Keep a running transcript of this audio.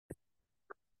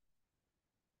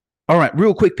All right,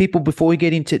 real quick, people, before we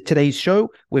get into today's show,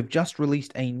 we've just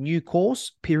released a new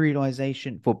course,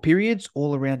 Periodization for Periods,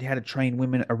 all around how to train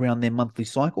women around their monthly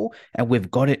cycle, and we've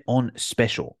got it on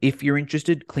special. If you're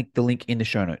interested, click the link in the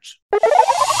show notes.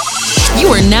 You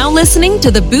are now listening to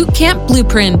the Boot Camp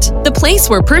Blueprint, the place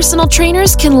where personal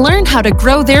trainers can learn how to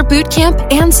grow their boot camp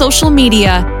and social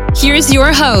media. Here's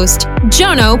your host,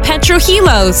 Jono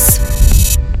Petrohilos.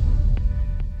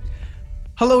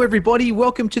 Hello, everybody.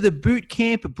 Welcome to the Boot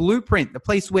Camp Blueprint, the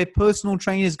place where personal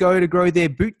trainers go to grow their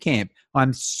boot camp.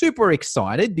 I'm super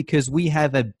excited because we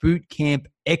have a boot camp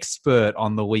expert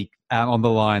on the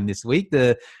line this week.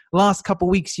 The last couple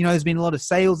of weeks, there's been a lot of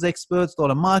sales experts, a lot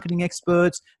of marketing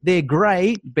experts. They're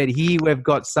great, but here we've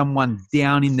got someone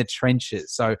down in the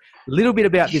trenches. So a little bit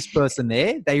about this person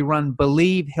there. They run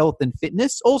Believe Health and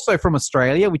Fitness, also from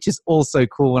Australia, which is also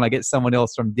cool when I get someone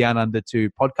else from down under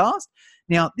to podcast.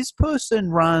 Now, this person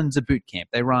runs a boot camp.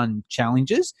 They run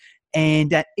challenges,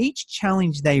 and at each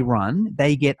challenge they run,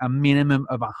 they get a minimum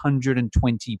of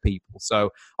 120 people.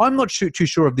 So I'm not too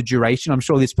sure of the duration. I'm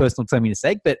sure this person will tell me in a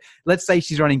sec, but let's say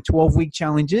she's running 12-week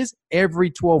challenges. Every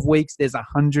 12 weeks, there's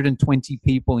 120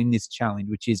 people in this challenge,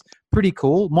 which is pretty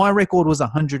cool. My record was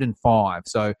 105,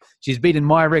 so she's beaten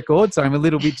my record, so I'm a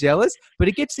little bit jealous. But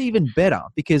it gets even better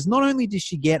because not only does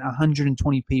she get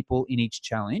 120 people in each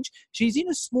challenge, she's in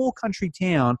a small country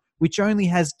town which only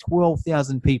has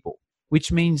 12,000 people,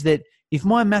 which means that if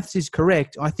my maths is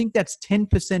correct, I think that's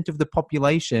 10% of the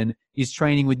population is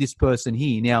training with this person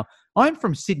here. Now, I'm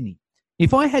from Sydney.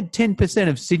 If I had 10%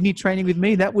 of Sydney training with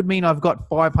me, that would mean I've got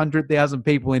 500,000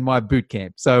 people in my boot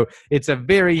camp. So it's a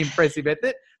very impressive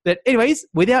effort. But anyways,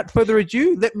 without further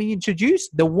ado, let me introduce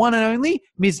the one and only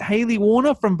Ms. Hayley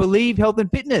Warner from Believe Health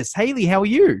and Fitness. Hayley, how are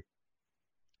you?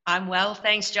 I'm well,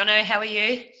 thanks, Jono. How are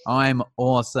you? I'm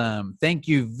awesome. Thank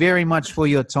you very much for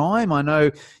your time. I know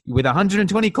with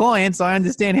 120 clients, I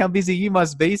understand how busy you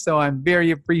must be, so I'm very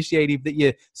appreciative that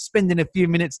you're spending a few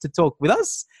minutes to talk with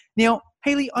us. Now,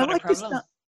 Hayley, I like to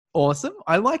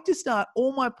start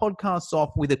all my podcasts off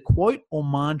with a quote or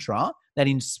mantra that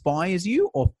inspires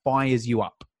you or fires you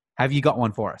up. Have you got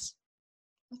one for us?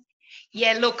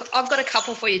 Yeah, look, I've got a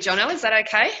couple for you, Jono. Is that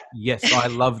okay? Yes, I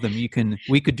love them.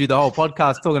 We could do the whole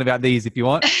podcast talking about these if you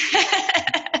want.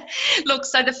 Look,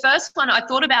 so the first one, I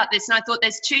thought about this and I thought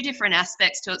there's two different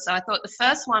aspects to it. So I thought the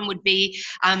first one would be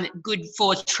good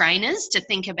for trainers to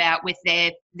think about with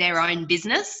their own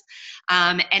business.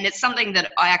 And it's something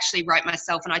that I actually wrote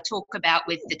myself and I talk about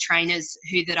with the trainers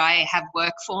that I have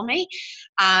work for me.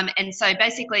 And so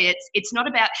basically it's not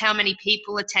about how many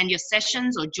people attend your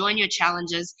sessions or join your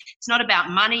challenges. It's not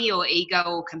about money or ego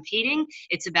or competing.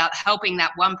 It's about helping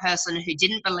that one person who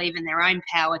didn't believe in their own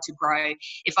power to grow.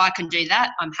 If I can do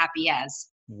that, I'm happy as.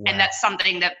 Wow. And that's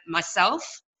something that myself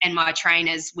and my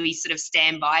trainers, we sort of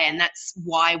stand by, and that's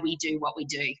why we do what we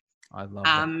do. I love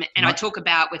that. And I talk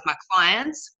about with my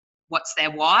clients, what's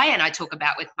their why, and I talk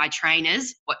about with my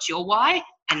trainers, what's your why,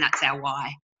 and that's our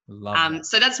why. Love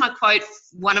so that's my quote,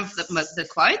 one of the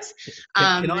quotes.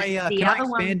 Can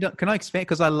I expand?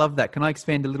 Because I love that. Can I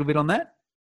expand a little bit on that?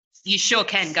 You sure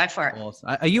can. Go for it.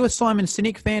 Awesome. Are you a Simon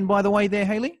Sinek fan, by the way there,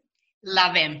 Hayley?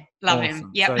 Love him. Love him.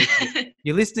 Yep. So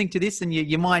you're listening to this and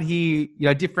you might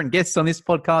hear different guests on this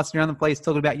podcast around the place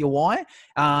talking about your why.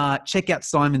 Check out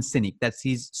Simon Sinek. That's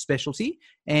his specialty.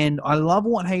 And I love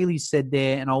what Hayley said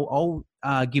there, and I'll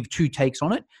give two takes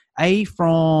on it.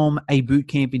 From a boot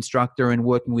camp instructor and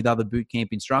working with other boot camp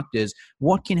instructors,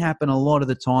 what can happen a lot of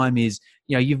the time is,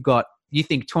 you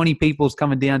think 20 people's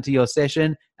coming down to your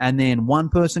session and then one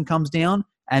person comes down.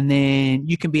 And then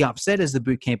you can be upset as the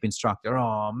boot camp instructor.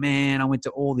 Oh, man, I went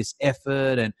to all this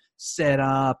effort and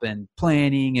setup and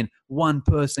planning and one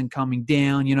person coming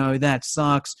down, that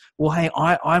sucks. Well, hey,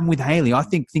 I'm with Hayley. I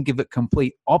think of it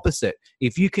complete opposite.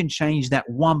 If you can change that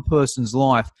one person's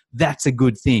life, that's a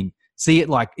good thing. See it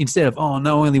like instead of, oh,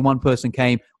 no, only one person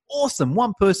came. Awesome,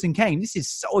 one person came. This is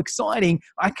so exciting.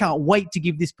 I can't wait to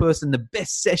give this person the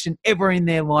best session ever in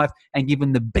their life and give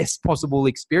them the best possible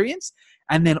experience.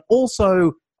 And then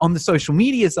also on the social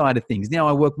media side of things. Now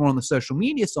I work more on the social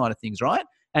media side of things, right?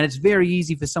 And it's very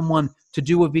easy for someone to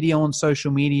do a video on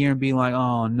social media and be like,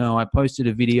 oh no, I posted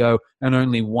a video and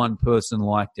only one person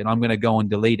liked it. I'm going to go and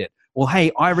delete it. Well,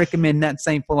 hey, I recommend that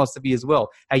same philosophy as well.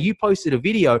 Hey, you posted a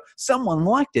video, someone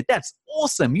liked it. That's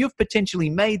awesome. You've potentially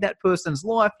made that person's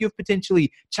life. You've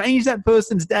potentially changed that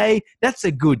person's day. That's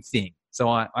a good thing. So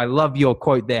I love your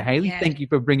quote there, Hayley. Yeah. Thank you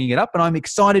for bringing it up. And I'm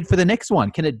excited for the next one.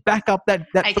 Can it back up that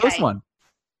first one?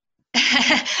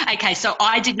 Okay, so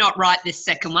I did not write this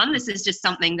second one. This is just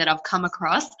something that I've come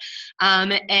across.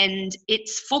 And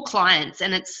it's for clients.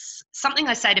 And it's something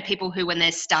I say to people who, when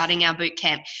they're starting our boot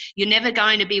camp, you're never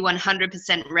going to be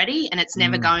 100% ready, and it's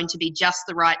never going to be just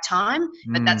the right time.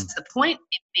 But that's the point.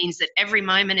 It means that every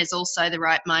moment is also the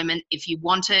right moment. If you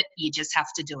want it, you just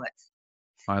have to do it.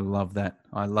 I love that.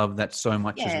 I love that so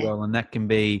much as well. And that can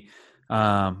be,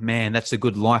 man, that's a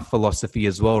good life philosophy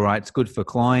as well, right? It's good for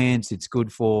clients. It's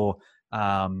good for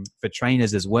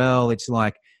trainers as well. It's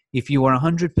like, if you are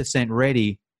 100%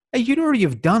 ready, hey, you'd already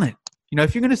have done it. You know,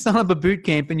 if you're going to start up a boot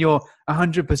camp and you're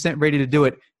 100% ready to do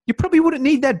it, you probably wouldn't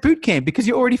need that boot camp because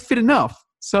you're already fit enough.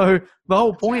 So the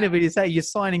whole point of it is, hey, you're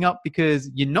signing up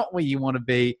because you're not where you want to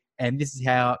be, and this is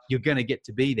how you're going to get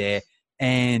to be there.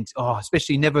 And,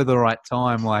 especially never the right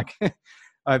time. Like,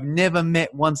 I've never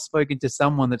spoken to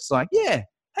someone that's like, yeah,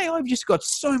 hey, I've just got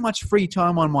so much free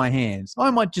time on my hands.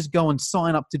 I might just go and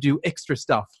sign up to do extra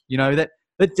stuff. You know, that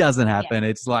doesn't happen.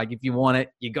 Yeah. It's like, if you want it,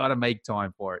 you got to make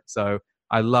time for it. So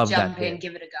I love that. Jump in,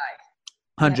 give it a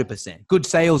go. 100%. Yeah. Good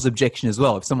sales objection as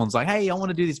well. If someone's like, hey, I want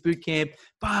to do this boot camp,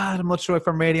 but I'm not sure if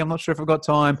I'm ready. I'm not sure if I've got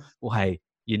time. Well, hey,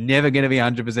 you're never going to be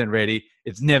 100% ready.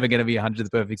 It's never going to be 100 the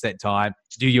perfect set time.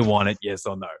 Do you want it? Yes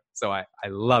or no? So I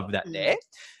love that there.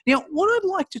 Now, what I'd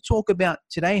like to talk about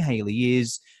today, Hayley,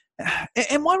 is,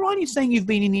 am I right in saying you've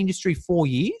been in the industry 4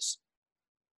 years?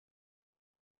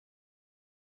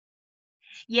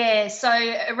 Yeah, so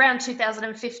around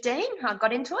 2015, I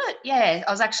got into it. Yeah,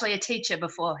 I was actually a teacher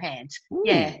beforehand. Ooh,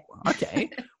 yeah. Okay.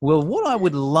 Well, what I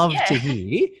would love to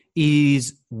hear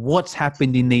is what's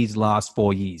happened in these last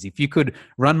 4 years. If you could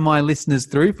run my listeners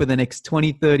through for the next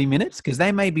 20, 30 minutes, because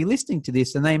they may be listening to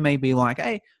this and they may be like,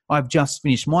 hey, I've just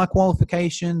finished my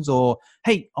qualifications, or,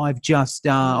 hey, I've just,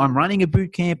 I'm running a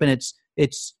boot camp and it's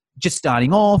just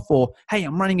starting off, or, hey,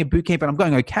 I'm running a boot camp and I'm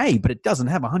going okay, but it doesn't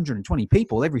have 120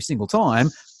 people every single time.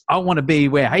 I want to be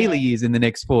where Hayley is in the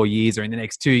next 4 years, or in the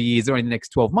next 2 years, or in the next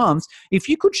 12 months. If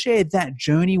you could share that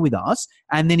journey with us,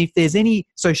 and then if there's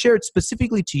so share it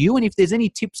specifically to you, and if there's any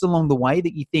tips along the way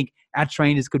that you think our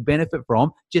trainers could benefit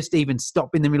from, just even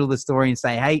stop in the middle of the story and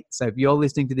say, hey, so if you're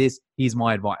listening to this, here's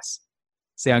my advice.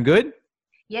 Sound good?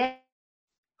 Yeah.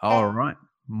 All right.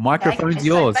 Microphone's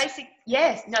yours.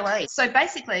 Yes, no worries. So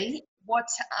basically,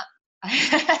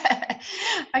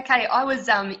 okay, I was,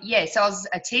 so I was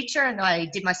a teacher, and I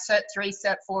did my Cert 3,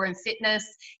 Cert 4 in fitness.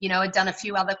 You know, I'd done a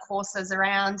few other courses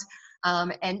around.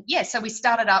 So we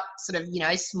started up sort of,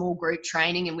 small group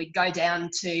training, and we'd go down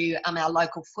to our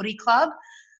local footy club.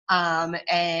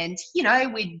 We'd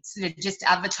sort of just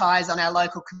advertise on our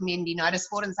local community notice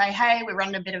board and say, hey, we're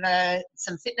running a bit of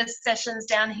some fitness sessions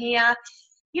down here.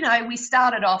 We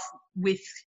started off with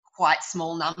quite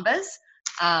small numbers.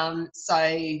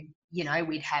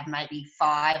 We'd have maybe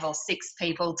 5 or 6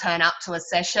 people turn up to a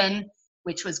session,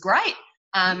 which was great.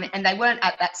 And they weren't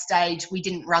at that stage. We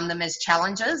didn't run them as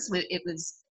challenges. It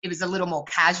was a little more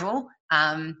casual.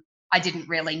 I didn't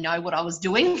really know what I was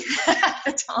doing at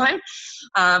the time.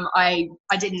 I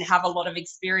didn't have a lot of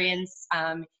experience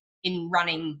in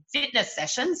running fitness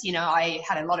sessions. I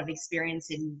had a lot of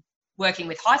experience in working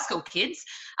with high school kids.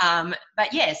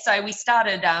 So we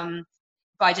started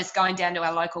by just going down to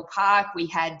our local park. We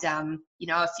had, a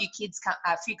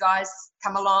few guys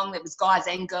come along. It was guys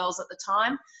and girls at the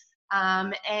time.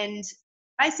 And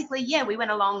basically, we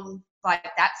went along like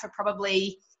that for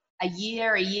probably a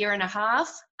year and a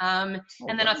half. And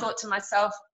then I thought to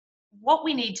myself, what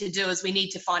we need to do is we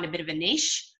need to find a bit of a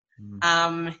niche.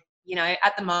 At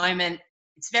the moment,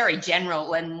 it's very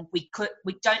general, and we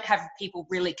don't have people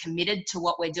really committed to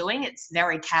what we're doing. It's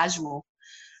very casual.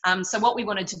 So what we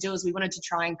wanted to do is we wanted to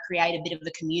try and create a bit of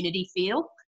the community feel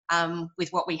with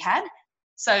what we had.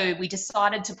 So we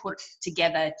decided to put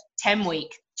together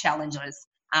 10-week challenges.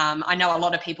 I know a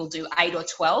lot of people do 8 or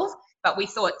 12, but we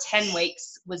thought 10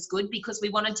 weeks was good because we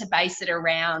wanted to base it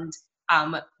around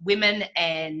women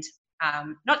and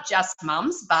not just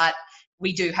mums, but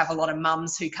we do have a lot of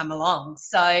mums who come along.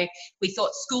 So we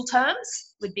thought school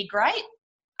terms would be great.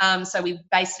 So we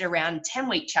based it around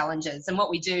 10-week challenges. And what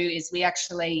we do is we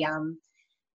actually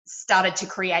started to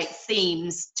create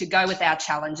themes to go with our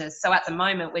challenges. So at the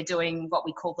moment, we're doing what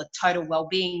we call the Total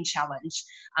Wellbeing Challenge.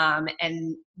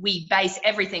 And we base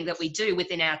everything that we do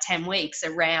within our 10 weeks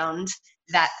around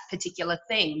that particular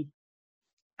theme.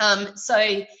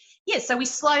 So we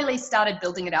slowly started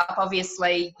building it up.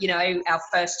 Obviously, our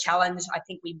first challenge, I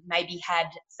think we maybe had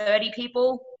 30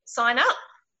 people sign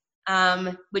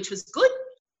up, which was good.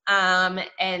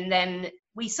 And then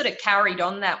we sort of carried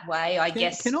on that way, I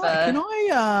guess. Can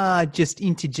I just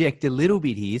interject a little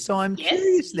bit here? So I'm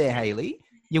curious there, Hayley.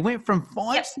 You went from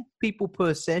 5-6 people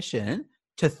per session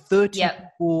to 30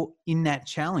 people in that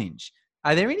challenge.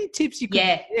 Are there any tips you could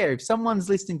share? If someone's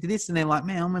listening to this and they're like,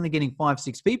 man, I'm only getting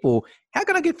 5-6 people, how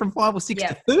can I get from 5 or 6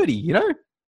 to 30, you know?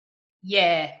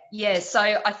 Yeah. So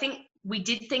I think we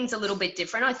did things a little bit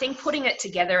different. I think putting it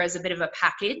together as a bit of a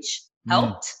package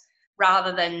helped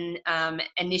rather than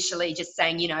initially just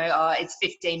saying, it's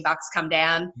 $15, come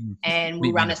down and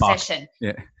we'll run a session.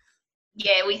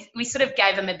 Yeah, we sort of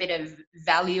gave them a bit of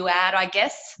value add, I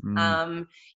guess.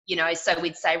 So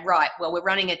we'd say, right, well, we're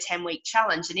running a 10-week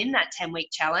challenge. And in that 10-week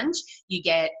challenge, you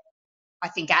get, I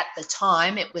think at the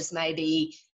time, it was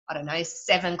maybe,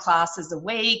 7 classes a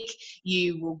week.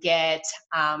 You will get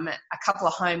a couple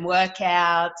of home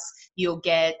workouts. You'll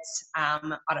get,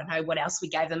 what else we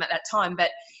gave them at that time.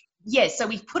 But, so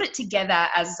we put it together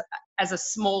as a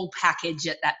small package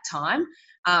at that time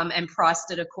and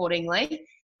priced it accordingly.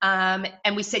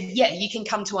 And we said, you can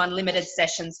come to unlimited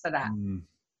sessions for that.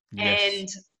 And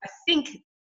I think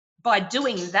by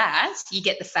doing that, you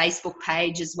get the Facebook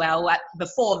page as well.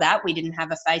 Before that, we didn't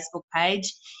have a Facebook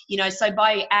page, so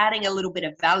by adding a little bit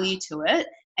of value to it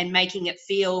and making it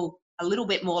feel a little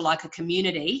bit more like a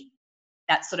community,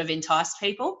 that sort of enticed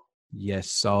people. Yes,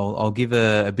 so I'll give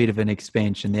a bit of an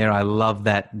expansion there. I love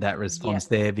that response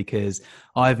there, because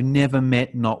I've never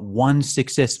met not one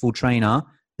successful trainer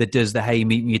that does the, hey,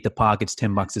 meet me at the park, it's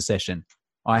 $10 a session.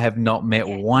 I have not met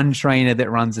one trainer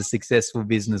that runs a successful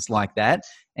business like that.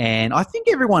 And I think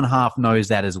everyone half knows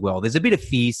that as well. There's a bit of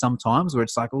fear sometimes where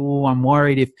it's like, oh, I'm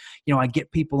worried if, I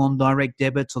get people on direct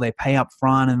debits or they pay up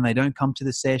front and they don't come to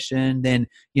the session, then,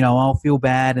 I'll feel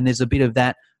bad. And there's a bit of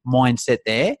that mindset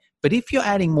there. But if you're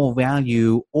adding more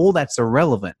value, all that's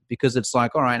irrelevant, because it's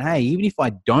like, all right, hey, even if I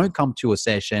don't come to a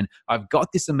session, I've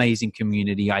got this amazing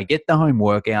community. I get the home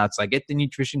workouts, I get the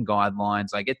nutrition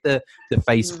guidelines, I get the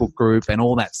Facebook group and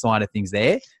all that side of things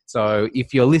there. So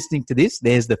if you're listening to this,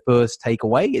 there's the first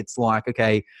takeaway. It's like,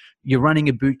 okay, you're running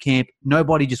a boot camp.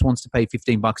 Nobody just wants to pay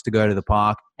 $15 to go to the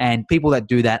park, and people that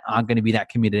do that aren't going to be that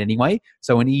committed anyway.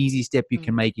 So an easy step you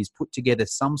can make is put together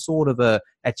some sort of a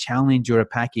challenge or a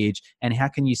package, and how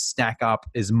can you stack up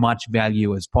as much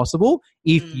value as possible?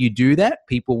 If you do that,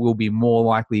 people will be more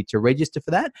likely to register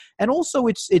for that. And also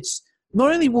it's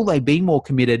not only will they be more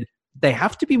committed, they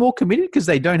have to be more committed because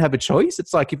they don't have a choice.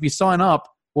 It's like if you sign up,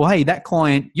 well, hey, that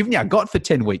client you've now got for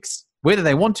 10 weeks. Whether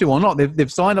they want to or not,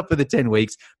 they've signed up for the 10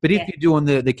 weeks. But if you're doing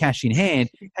the cash in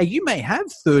hand, hey, you may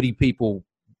have 30 people,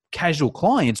 casual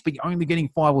clients, but you're only getting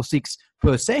 5 or 6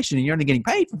 per session and you're only getting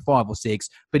paid for 5 or 6.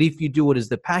 But if you do it as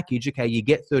the package, okay, you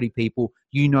get 30 people,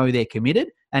 they're committed.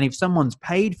 And if someone's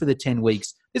paid for the 10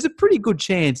 weeks, there's a pretty good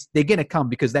chance they're going to come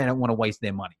because they don't want to waste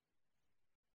their money.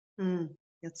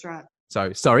 That's right.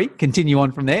 So, sorry, continue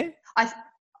on from there.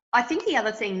 I think the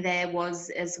other thing there was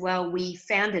as well, we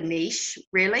found a niche,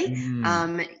 really.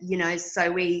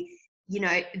 So we,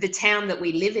 the town that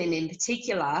we live in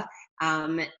particular,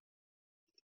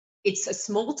 it's a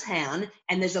small town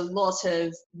and there's a lot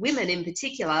of women in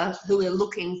particular who are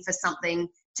looking for something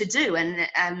to do. And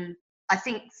I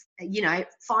think,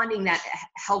 finding that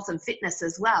health and fitness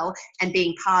as well and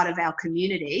being part of our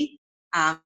community,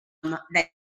 they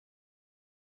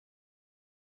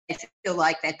feel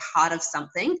like they're part of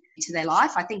something to their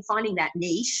life. I think finding that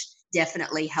niche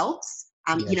definitely helps.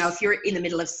 If you're in the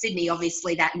middle of Sydney,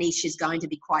 obviously that niche is going to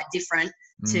be quite different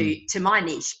to my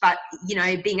niche. But,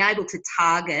 being able to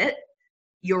target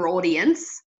your audience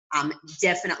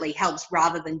definitely helps,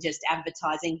 rather than just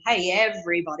advertising, hey,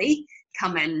 everybody,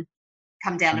 come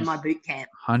down to my boot camp.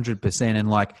 100%. And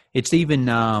like, it's even,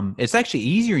 it's actually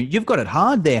easier. You've got it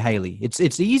hard there, Hayley.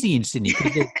 It's easy in Sydney.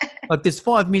 Like there's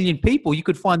 5 million people. You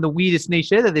could find the weirdest niche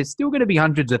there. There's still going to be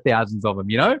hundreds of thousands of them,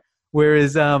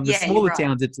 Whereas the smaller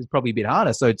towns, it's probably a bit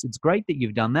harder. So it's great that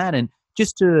you've done that. And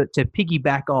just to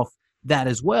piggyback off that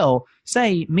as well,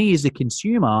 say me as a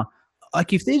consumer,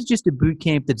 like if there's just a boot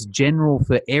camp that's general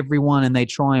for everyone and they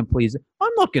try and please,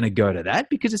 I'm not going to go to that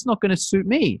because it's not going to suit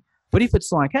me. But if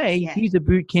it's like, hey, here's a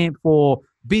boot camp for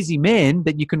busy men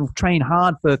that you can train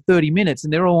hard for 30 minutes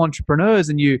and they're all entrepreneurs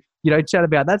and you chat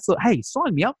about that. So, hey,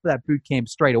 sign me up for that boot camp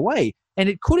straight away. And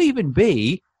it could even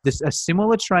be a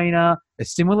similar trainer, a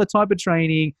similar type of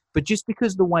training, but just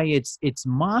because the way it's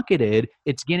marketed,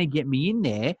 it's going to get me in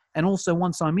there. And also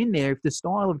once I'm in there, if the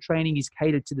style of training is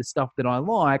catered to the stuff that I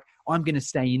like, I'm going to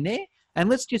stay in there. And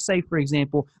let's just say, for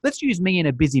example, let's use me and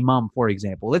a busy mum, for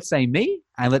example. Let's say me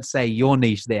and let's say your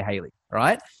niche there, Hayley,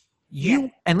 right?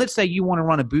 And let's say you want to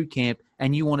run a boot camp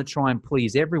and you want to try and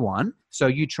please everyone. So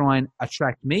you try and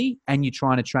attract me and you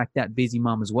try and attract that busy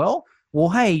mum as well. Well,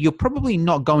 hey, you're probably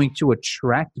not going to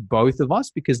attract both of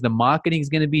us because the marketing is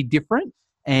going to be different.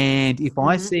 And if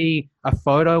I see a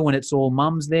photo when it's all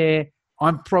mums there,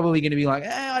 I'm probably going to be like,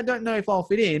 I don't know if I'll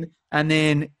fit in. And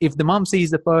then if the mum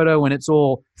sees the photo when it's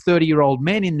all 30-year-old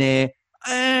men in there,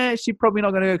 she's probably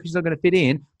not going to go because she's not going to fit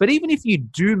in. But even if you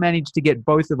do manage to get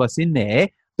both of us in there,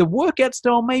 the workout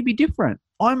style may be different.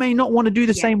 I may not want to do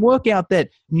the same workout that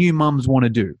new mums want to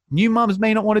do. New mums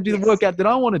may not want to do the workout that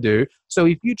I want to do. So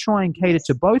if you try and cater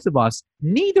to both of us,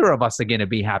 neither of us are going to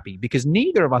be happy because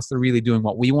neither of us are really doing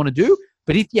what we want to do.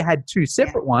 But if you had two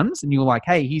separate ones and you were like,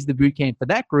 hey, here's the boot camp for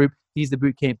that group, here's the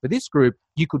boot camp for this group,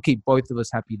 you could keep both of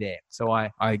us happy there. So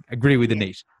I agree with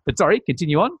Anish. But sorry,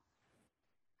 continue on.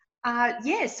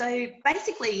 So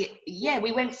basically,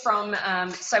 we went from,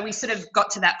 so we sort of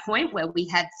got to that point where we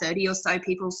had 30 or so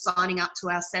people signing up to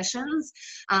our sessions.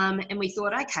 And we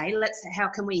thought, okay, how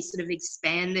can we sort of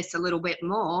expand this a little bit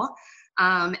more?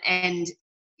 And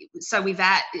so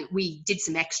we did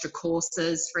some extra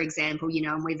courses, for example,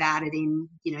 and we've added in,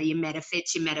 your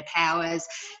MetaFits, your MetaPowers,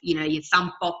 your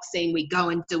thump boxing. We go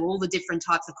and do all the different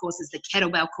types of courses, the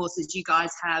kettlebell courses you guys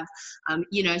have,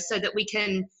 so that we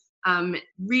can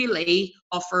really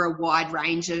offer a wide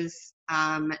range of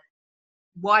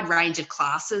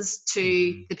classes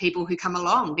to the people who come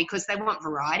along because they want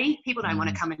variety. People don't want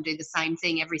to come and do the same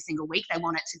thing every single week. They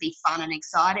want it to be fun and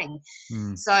exciting.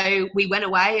 So we went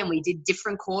away and we did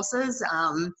different courses.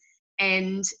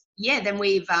 Then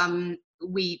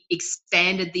we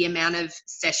expanded the amount of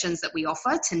sessions that we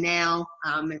offer to now,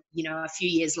 a few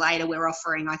years later, we're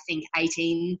offering, I think,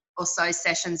 18 or so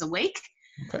sessions a week.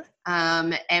 Okay.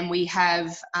 And we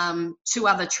have two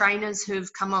other trainers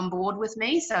who've come on board with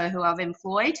me, so who I've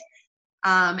employed.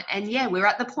 We're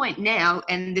at the point now,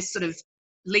 and this sort of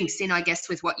links in, I guess,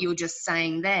 with what you were just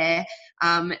saying there,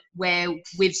 where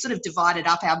we've sort of divided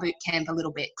up our boot camp a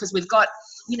little bit because we've got,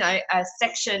 a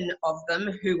section of them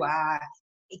who are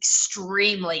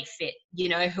extremely fit,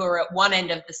 who are at one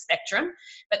end of the spectrum.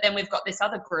 But then we've got this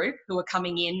other group who are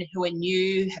coming in, who are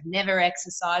new, have never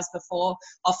exercised before.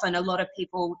 Often a lot of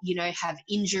people, have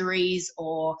injuries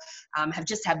or have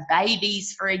just had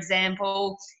babies, for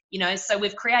example. So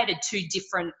we've created two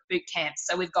different boot camps.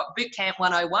 So we've got Boot Camp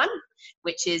 101,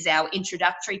 which is our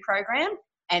introductory program.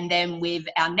 And then with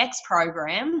our next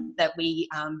program that we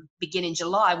begin in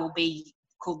July will be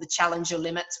called the Challenge Your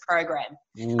Limits program.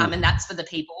 And that's for the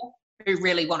people who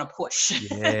really want to push.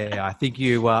 Yeah, I think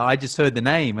I just heard the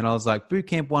name and I was like, Boot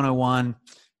Camp 101,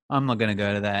 I'm not going to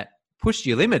go to that. Push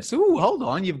your limits. Ooh, hold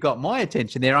on. You've got my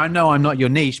attention there. I know I'm not your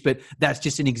niche, but that's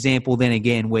just an example then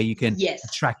again where you can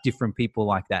attract different people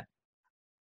like that.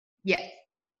 Yeah.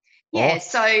 Yeah,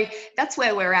 so that's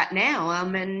where we're at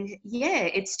now.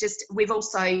 It's just, we've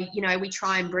also, we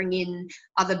try and bring in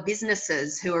other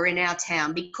businesses who are in our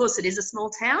town because it is a small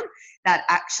town that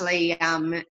actually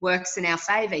works in our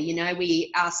favour.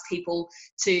 We ask people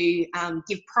to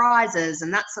give prizes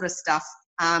and that sort of stuff.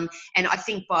 And I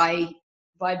think by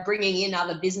bringing in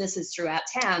other businesses through our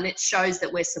town, it shows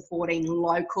that we're supporting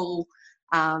local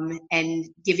and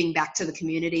giving back to the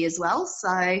community as well.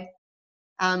 So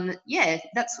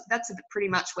that's pretty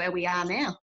much where we are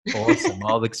now. Awesome.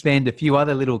 I'll expand a few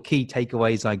other little key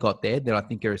takeaways I got there that I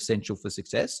think are essential for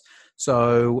success.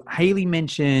 So Hayley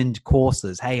mentioned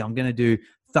courses. Hey, I'm going to do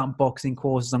thump boxing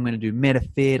courses. I'm going to do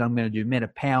MetaFit. I'm going to do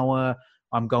MetaPower.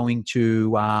 I'm going to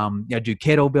do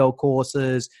kettlebell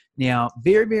courses. Now,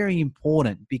 very, very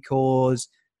important because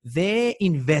they're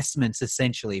investments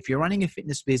essentially. If you're running a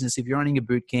fitness business, if you're running a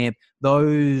boot camp,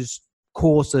 those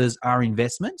courses are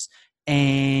investments.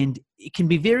 And it can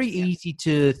be very easy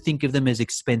to think of them as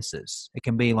expenses. It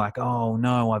can be like, oh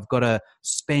no, I've got to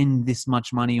spend this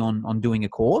much money on doing a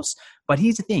course. But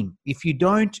here's the thing. If you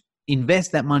don't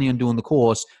invest that money on doing the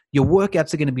course, your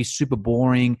workouts are going to be super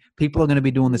boring. People are going to be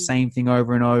doing the same thing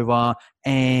over and over,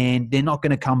 and they're not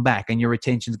going to come back and your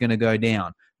retention is going to go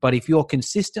down. But if you're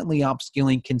consistently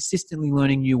upskilling, consistently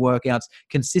learning new workouts,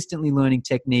 consistently learning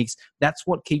techniques, that's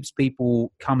what keeps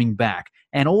people coming back.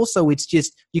 And also it's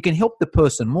just, you can help the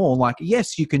person more. Like,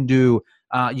 yes, you can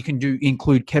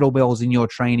include kettlebells in your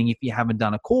training if you haven't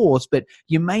done a course, but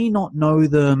you may not know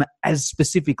them as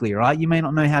specifically, right? You may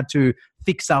not know how to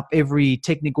fix up every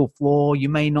technical flaw. You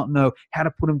may not know how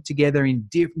to put them together in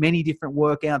many different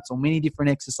workouts or many different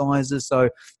exercises. So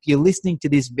if you're listening to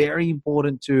this, very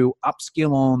important to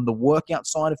upskill on the workout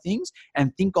side of things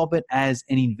and think of it as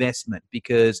an investment,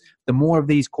 because the more of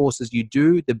these courses you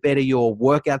do, the better your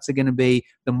workouts are going to be,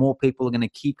 the more people are going to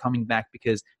keep coming back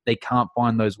because they can't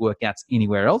find those workouts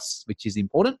anywhere else, which is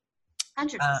important.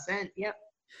 100%, yep.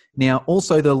 Now,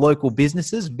 also the local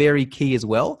businesses, very key as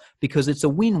well, because it's a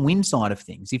win-win side of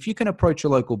things. If you can approach a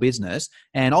local business,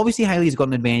 and obviously Hayley's got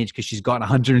an advantage because she's got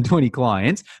 120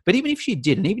 clients, but even if she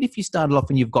didn't, even if you started off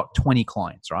and you've got 20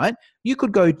 clients, right? You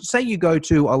could go, say you go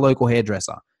to a local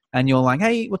hairdresser and you're like,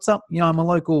 hey, what's up? I'm a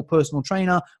local personal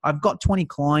trainer. I've got 20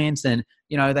 clients and,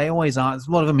 they always ask,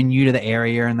 a lot of them are new to the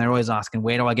area and they're always asking,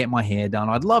 where do I get my hair done?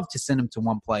 I'd love to send them to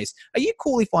one place. Are you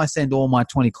cool if I send all my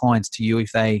 20 clients to you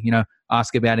if they,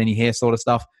 ask about any hair sort of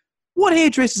stuff? What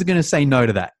hairdresser is going to say no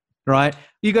to that, right?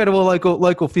 You go to a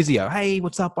local physio. Hey,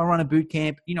 what's up? I run a boot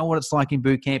camp. You know what it's like in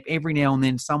boot camp. Every now and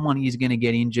then someone is going to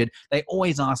get injured. They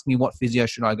always ask me, what physio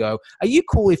should I go? Are you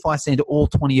cool if I send all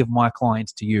 20 of my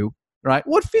clients to you, right?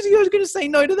 What physio is going to say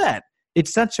no to that?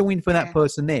 It's such a win for that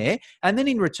person there. And then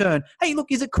in return, hey, look,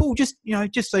 is it cool? Just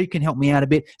so you can help me out a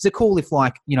bit. Is it cool if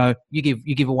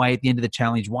you give away at the end of the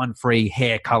challenge one free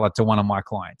hair color to one of my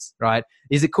clients, right?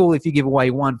 Is it cool if you give away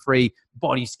one free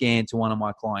body scan to one of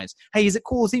my clients? Hey, is it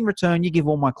cool if in return you give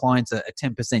all my clients a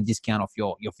 10% discount off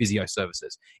your physio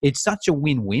services? It's such a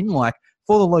win-win. Like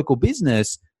for the local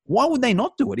business, why would they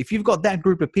not do it? If you've got that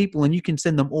group of people and you can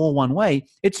send them all one way,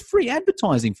 it's free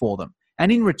advertising for them.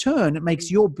 And in return, it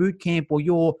makes your boot camp or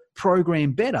your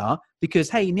program better because,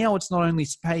 hey, now it's not only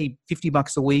pay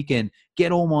 $50 a week and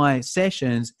get all my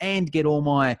sessions and get all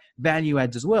my value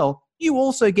adds as well. You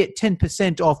also get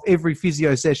 10% off every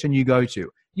physio session you go to.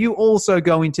 You also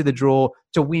go into the draw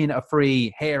to win a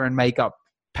free hair and makeup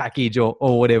package or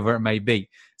whatever it may be.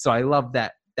 So I love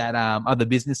that other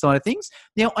business side of things.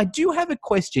 Now, I do have a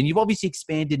question. You've obviously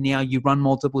expanded now. You run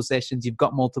multiple sessions. You've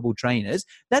got multiple trainers.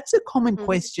 That's a common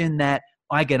question that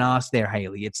I get asked there,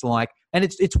 Hayley. It's like, and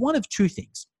it's one of two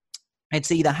things.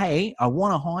 It's either, hey, I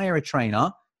want to hire a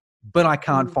trainer, but I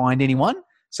can't find anyone.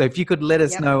 So if you could let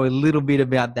us know a little bit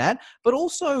about that. But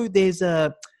also there's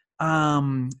a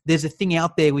thing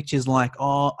out there which is like,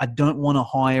 oh, I don't want to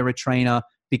hire a trainer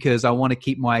because I want to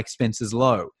keep my expenses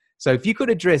low. So if you could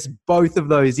address both of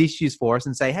those issues for us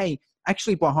and say, hey,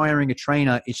 actually by hiring a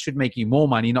trainer, it should make you more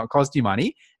money, not cost you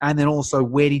money. And then also,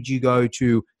 where did you go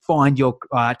to find your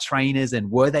trainers and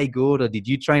were they good or did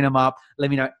you train them up? Let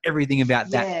me know everything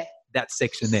about that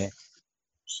section there.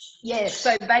 Yeah,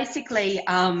 so basically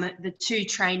the two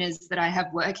trainers that I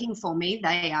have working for me,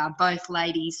 they are both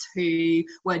ladies who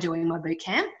were doing my boot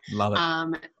camp. Love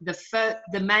it.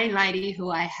 The main lady who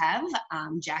I have,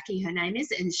 Jackie, her name is,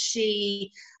 and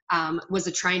she was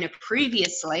a trainer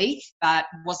previously but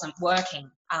wasn't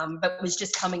working, but was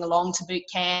just coming along to boot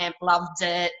camp, loved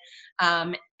it.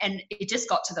 And it just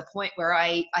got to the point where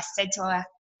I said to her,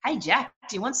 hey, Jack,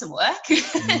 do you want some work?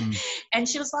 And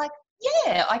she was like,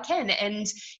 yeah, I can. And,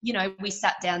 we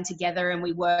sat down together and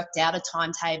we worked out a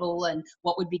timetable and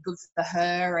what would be good for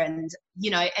her. And,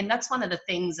 and that's one of the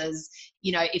things is,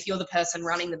 if you're the person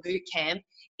running the boot camp,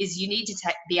 is you need to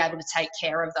be able to take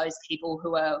care of those people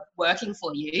who are working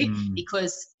for you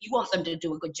because you want them to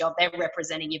do a good job. They're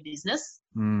representing your business.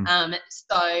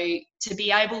 So to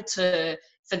be able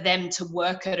for them to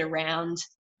work it around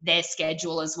their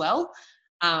schedule as well.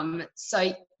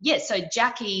 So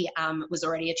Jackie was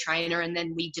already a trainer and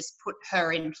then we just put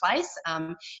her in place.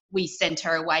 We sent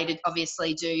her away to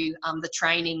obviously do the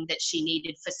training that she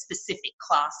needed for specific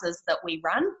classes that we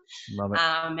run. Love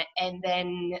it. And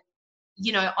then,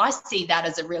 I see that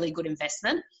as a really good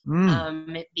investment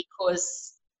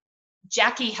because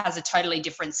Jackie has a totally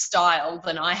different style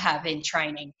than I have in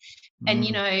training. And,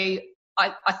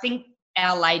 I think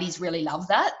our ladies really love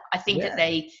that. I think that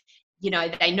they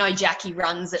know Jackie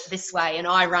runs it this way and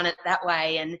I run it that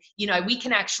way. And, we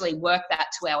can actually work that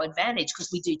to our advantage because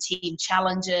we do team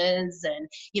challenges and,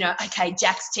 okay,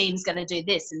 Jack's team's going to do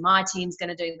this and my team's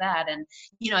going to do that. And,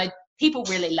 people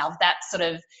really love that sort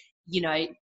of,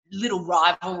 little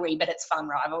rivalry, but it's fun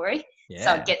rivalry. Yeah.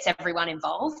 So it gets everyone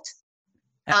involved.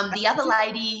 The other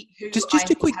lady who just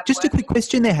a quick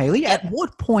question there, Hayley. At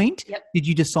what point did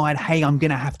you decide, hey, I'm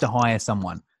going to have to hire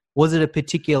someone? Was it a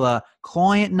particular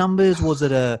client numbers? Was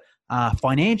it a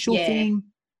financial thing?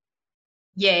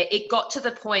 Yeah, it got to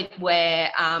the point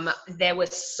where there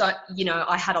was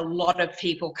I had a lot of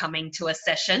people coming to a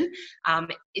session,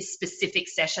 specific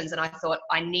sessions, and I thought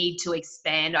I need to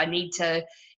expand. I need to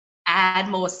add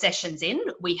more sessions in.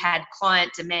 We had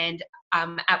client demand.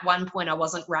 At one point I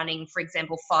wasn't running, for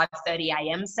example, 5:30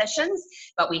 a.m. sessions,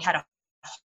 but we had a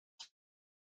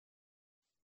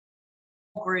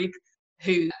group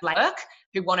who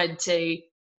wanted to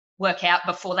work out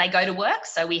before they go to work.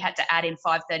 So we had to add in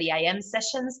 5:30 a.m.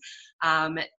 sessions.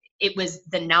 It was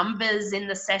the numbers in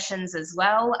the sessions as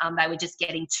well. They were just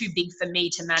getting too big for me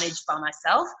to manage by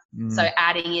myself. So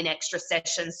adding in extra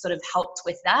sessions sort of helped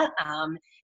with that.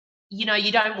 you know,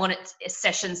 you don't want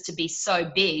sessions to be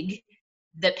so big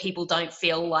that people don't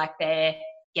feel like they're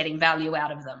getting value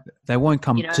out of them. They won't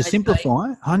come, you know, to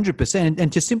simplify 100%.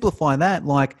 And to simplify that,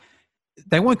 like,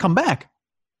 they won't come back.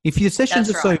 If your sessions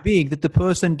are so big that the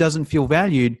person doesn't feel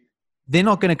valued, they're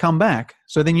not going to come back.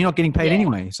 So then you're not getting paid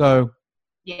anyway. So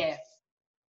yeah.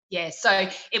 So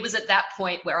it was at that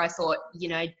point where I thought, you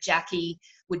know, Jackie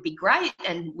would be great,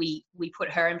 and we put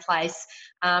her in place.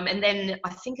 And then I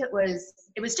think it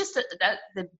was just at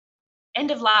the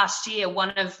end of last year, one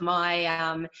of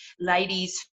my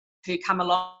ladies who come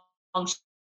along,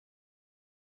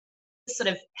 sort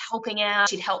of helping out.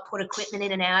 She'd help put equipment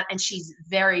in and out, and she's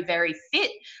very, very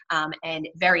fit and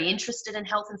very interested in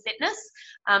health and fitness.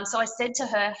 So I said to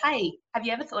her, hey, have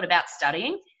you ever thought about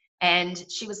studying? And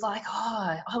she was like,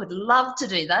 oh, I would love to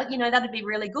do that. You know, that'd be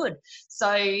really good.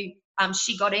 So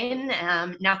she got in,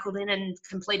 knuckled in and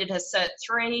completed her Cert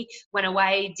 3, went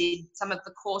away, did some of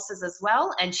the courses as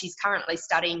well, and she's currently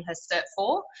studying her Cert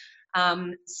 4.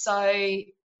 So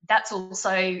that's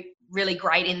also really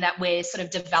great in that we're sort of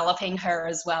developing her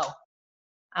as well.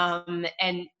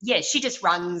 And yeah, she just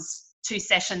runs 2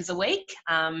 sessions a week.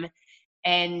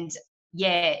 And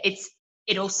yeah,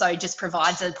 it also just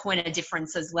provides a point of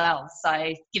difference as well.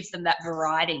 So gives them that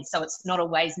variety. So it's not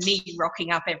always me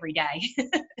rocking up every day.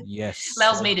 Yes.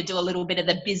 Allows me to do a little bit of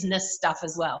the business stuff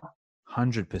as well.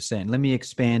 100%. Let me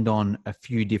expand on a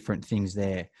few different things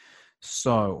there.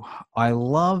 So I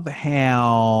love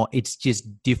how it's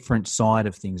just different side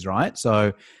of things, right?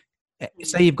 So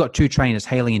say you've got 2 trainers,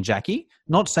 Hayley and Jackie,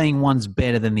 not saying one's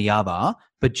better than the other,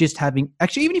 but just having,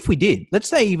 actually, even if we did, let's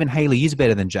say even Hayley is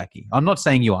better than Jackie. I'm not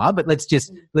saying you are, but let's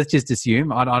just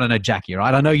assume. I don't know Jackie,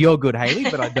 right? I know you're good, Hayley,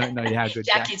 but I don't know how good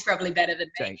Jackie's probably better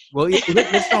than me. Well,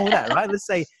 let's go with that, right? Let's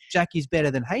say Jackie's better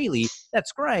than Hayley.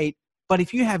 That's great. But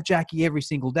if you have Jackie every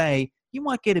single day, you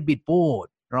might get a bit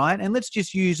bored, right? And let's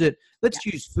just use it. Let's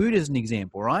use food as an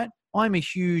example, right? I'm a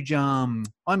huge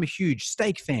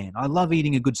steak fan. I love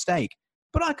eating a good steak,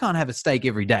 but I can't have a steak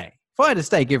every day. If I had a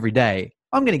steak every day,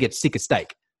 I'm going to get sick of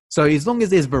steak. So as long as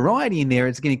there's variety in there,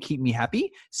 it's going to keep me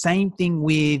happy. Same thing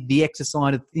with the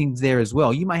exercise of things there as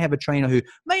well. You may have a trainer who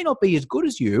may not be as good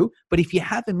as you, but if you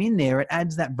have them in there, it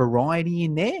adds that variety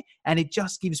in there, and it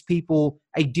just gives people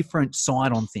a different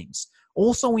side on things.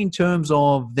 Also, in terms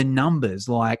of the numbers,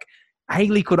 like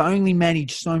Hayley could only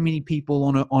manage so many people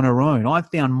on her own. I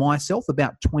found myself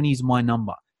about 20 is my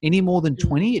number. Any more than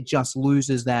 20, it just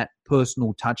loses that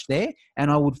personal touch there, and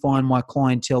I would find my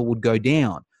clientele would go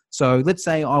down. So let's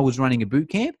say I was running a boot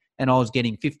camp and I was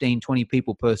getting 15, 20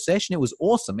 people per session. It was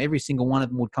awesome. Every single one of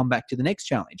them would come back to the next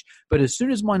challenge. But as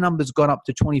soon as my numbers got up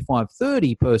to 25,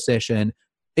 30 per session,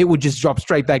 it would just drop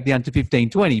straight back down to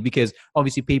 15, 20 because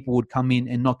obviously people would come in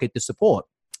and not get the support.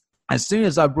 As soon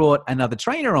as I brought another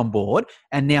trainer on board,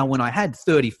 and now when I had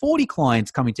 30, 40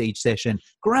 clients coming to each session,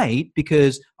 great,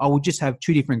 because I would just have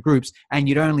 2 different groups and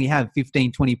you'd only have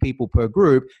 15, 20 people per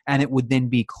group, and it would then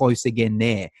be close again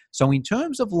there. So in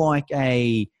terms of like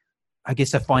a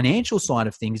financial side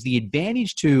of things, the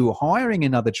advantage to hiring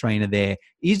another trainer there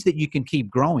is that you can keep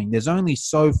growing. There's only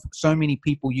so many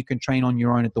people you can train on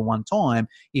your own at the one time.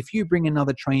 If you bring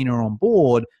another trainer on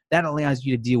board, that allows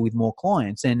you to deal with more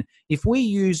clients. And if we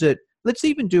use it, let's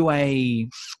even do a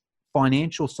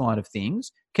financial side of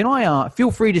things. Can I,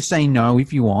 feel free to say no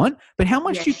if you want, but how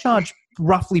much do you charge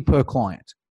roughly per client?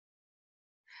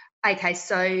 Okay,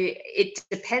 so it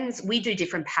depends. We do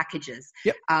different packages.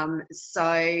 Yep. So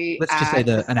let's just say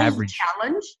an average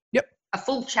challenge. Yep. A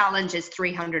full challenge is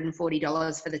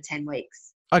 $340 for the 10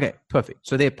 weeks. Okay, perfect.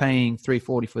 So they're paying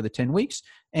 $340 for the 10 weeks.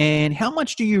 And how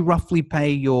much do you roughly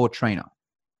pay your trainer?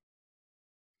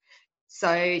 So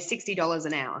 $60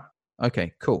 an hour.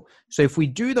 Okay, cool. So if we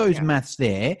do those maths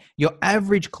there, your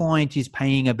average client is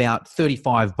paying about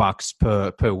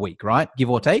 $35 per week, right?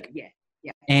 Give or take? Yeah.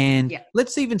 Yeah. And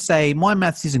let's even say my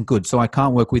maths isn't good, so I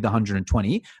can't work with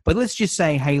 120, but let's just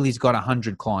say Hayley's got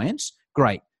 100 clients.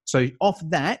 Great. So off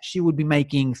that, she would be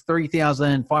making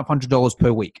 $3,500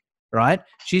 per week, right?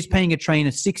 She's paying a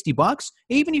trainer $60.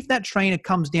 Even if that trainer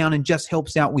comes down and just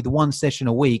helps out with 1 session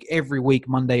a week, every week,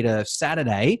 Monday to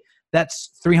Saturday,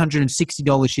 that's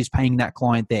 $360 she's paying that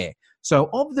client there. So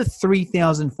of the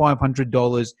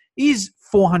 $3,500, is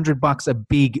 $400 a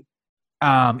big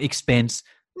expense?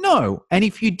 No. And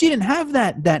if you didn't have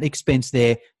that expense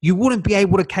there, you wouldn't be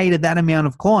able to cater that amount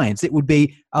of clients. It would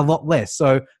be a lot less.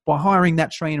 So by hiring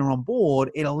that trainer on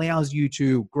board, it allows you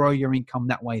to grow your income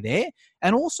that way there.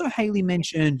 And also Hayley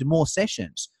mentioned more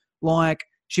sessions. Like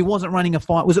she wasn't running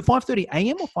was it 5:30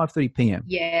 a.m. or 5:30 p.m.?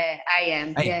 Yeah,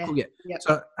 AM. Yeah. Cool, yeah. Yep.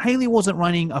 So Haley wasn't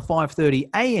running a 5:30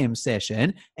 a.m.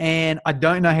 session, and I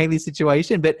don't know Haley's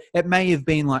situation, but it may have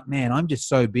been like, man, I'm just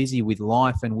so busy with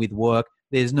life and with work.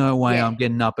 There's no way I'm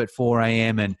getting up at 4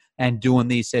 a.m. and doing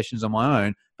these sessions on my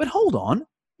own. But hold on,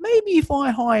 maybe if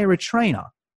I hire a trainer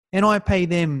and I pay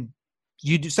them,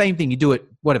 you do same thing. You do it,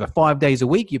 5 days a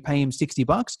week. You pay him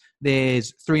 $60.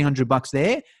 There's $300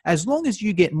 there. As long as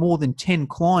you get more than 10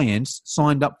 clients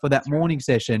signed up for that morning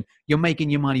session, you're making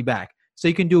your money back. So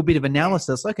you can do a bit of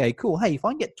analysis. Okay, cool. Hey, if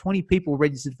I can get 20 people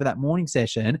registered for that morning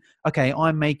session, okay,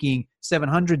 I'm making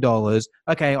 $700.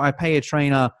 Okay, I pay a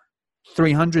trainer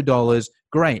 $300.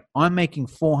 Great. I'm making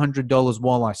 $400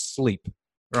 while I sleep,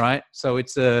 right? So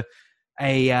it's a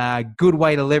good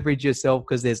way to leverage yourself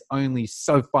because there's only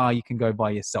so far you can go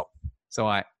by yourself. So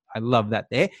I love that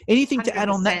there. Anything to add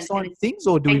on that side of things,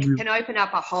 or do we can open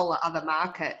up a whole other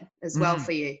market as well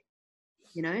for you,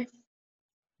 you know?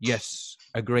 Yes,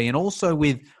 agree. And also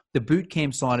with the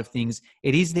bootcamp side of things,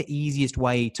 it is the easiest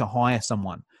way to hire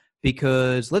someone.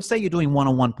 Because let's say you're doing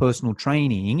one-on-one personal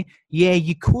training, yeah,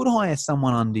 you could hire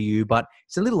someone under you, but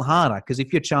it's a little harder because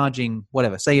if you're charging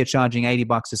say you're charging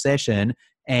 $80 a session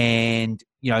and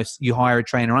you hire a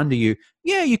trainer under you,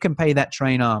 yeah, you can pay that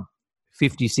trainer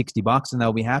 $50, $60 and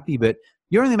they'll be happy, but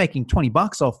you're only making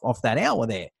 $20 off that hour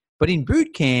there. But in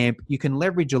boot camp, you can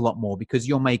leverage a lot more because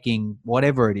you're making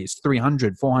whatever it is,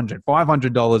 $300, $400,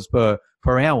 $500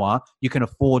 per hour. You can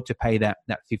afford to pay that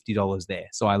 $50 there.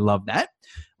 So I love that.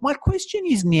 My question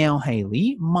is now,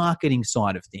 Haley, marketing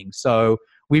side of things. So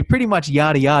we pretty much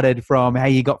yada-yada'd from how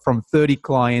you got from 30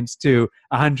 clients to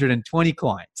 120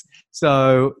 clients.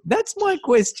 So that's my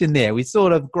question there. We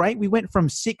we went from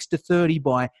 6 to 30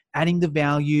 by adding the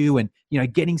value and,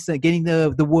 getting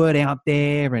the word out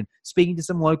there and speaking to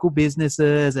some local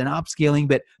businesses and upskilling,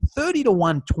 but 30 to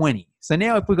 120. So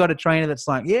now if we got a trainer that's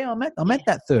like, yeah, I'm at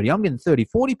that 30, I'm getting 30,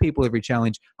 40 people every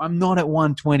challenge. I'm not at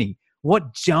 120.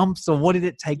 What jumps or what did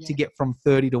it take to get from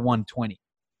 30 to 120?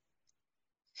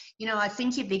 I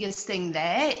think your biggest thing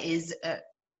there is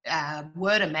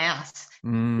word of mouth.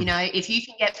 If you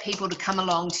can get people to come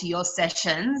along to your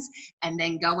sessions and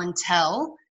then go and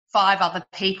tell 5 other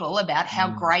people about how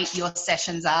great your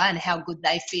sessions are and how good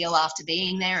they feel after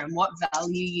being there and what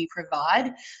value you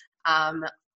provide,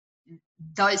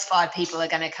 those 5 people are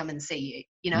going to come and see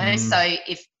you, So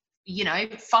if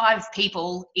 5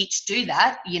 people each do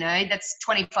that, that's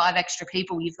 25 extra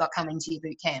people you've got coming to your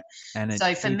boot camp. And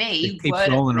so for me, it keeps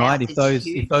rolling, right?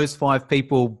 If those 5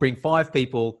 people bring 5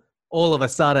 people, all of a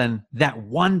sudden that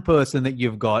one person that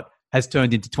you've got has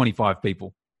turned into 25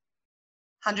 people.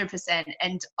 100%.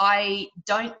 And I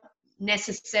don't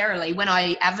necessarily, when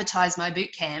I advertise my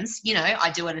boot camps,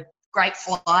 I do a great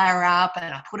flyer up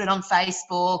and I put it on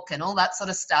Facebook and all that sort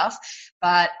of stuff.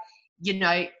 But,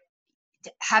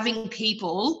 having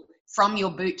people from your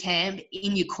boot camp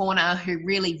in your corner who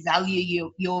really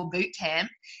value your boot camp,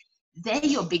 they're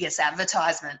your biggest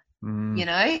advertisement.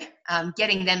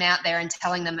 Getting them out there and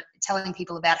telling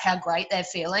people about how great they're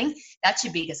feeling, that's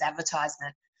your biggest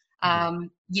advertisement.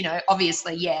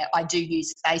 Obviously, I do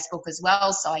use Facebook as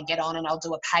well. So I get on and I'll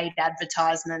do a paid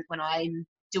advertisement when I'm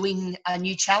doing a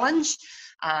new challenge.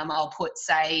 I'll put,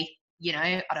 say,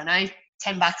 I don't know,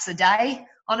 $10 a day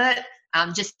on it.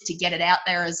 Just to get it out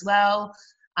there as well.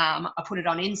 I put it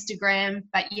on Instagram,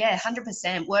 but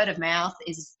 100% word of mouth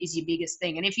is your biggest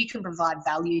thing. And if you can provide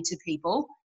value to people,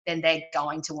 then they're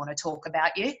going to want to talk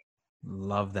about you.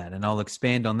 Love that. And I'll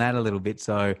expand on that a little bit.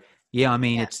 So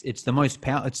it's the most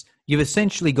power. You've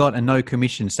essentially got a no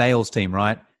commission sales team,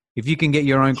 right? If you can get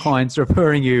your own clients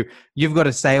referring you, you've got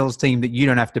a sales team that you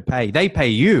don't have to pay. They pay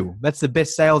you. That's the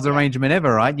best sales arrangement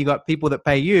ever, right? You got people that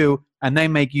pay you and they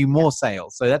make you more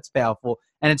sales. So that's powerful.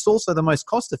 And it's also the most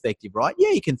cost effective, right?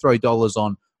 Yeah, you can throw dollars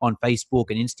on Facebook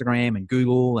and Instagram and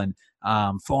Google and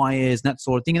flyers and that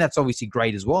sort of thing. And that's obviously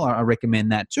great as well. I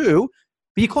recommend that too.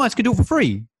 But your clients can do it for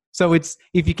free. So if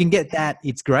you can get that,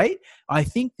 it's great. I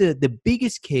think the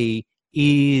biggest key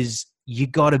is you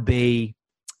got to be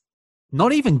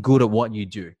not even good at what you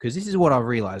do, because this is what I've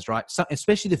realized, right? So,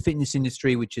 especially the fitness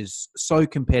industry, which is so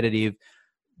competitive.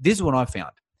 This is what I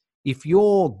found. If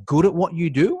you're good at what you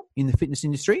do in the fitness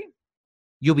industry,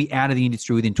 you'll be out of the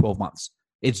industry within 12 months.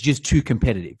 It's just too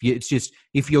competitive. It's just,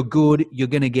 if you're good, you're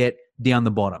going to get down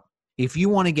the bottom. If you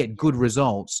want to get good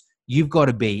results, you've got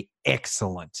to be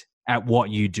excellent at what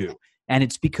you do. And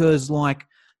it's because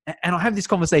and I have this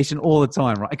conversation all the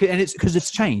time, right? And it's because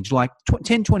it's changed.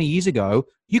 10, 20 years ago,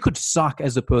 you could suck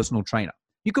as a personal trainer.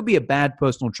 You could be a bad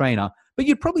personal trainer, but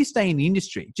you'd probably stay in the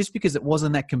industry just because it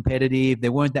wasn't that competitive.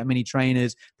 There weren't that many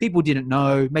trainers. People didn't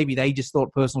know. Maybe they just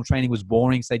thought personal training was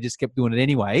boring, so they just kept doing it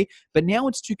anyway. But now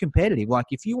it's too competitive. Like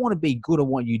if you want to be good at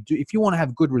what you do, if you want to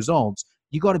have good results,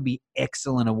 you got to be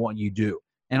excellent at what you do.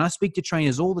 And I speak to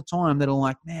trainers all the time that are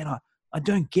like, man, I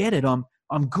don't get it.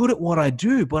 I'm good at what I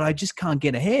do, but I just can't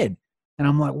get ahead. And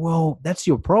I'm like, well, that's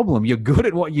your problem. You're good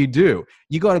at what you do.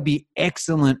 You got to be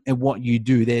excellent at what you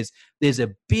do. There's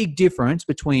a big difference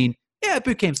between, yeah,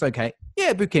 boot camp's okay.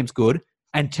 Yeah, boot camp's good.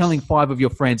 And telling 5 of your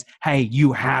friends, hey,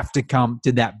 you have to come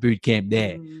to that boot camp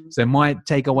there. So my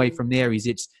takeaway from there is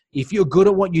if you're good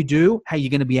at what you do, hey,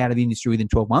 you're going to be out of the industry within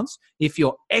 12 months. If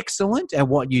you're excellent at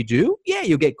what you do, yeah,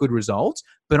 you'll get good results.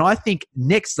 But I think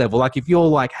next level, like if you're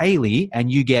like Hayley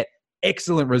and you get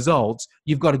excellent results,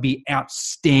 you've got to be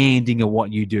outstanding at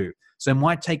what you do. So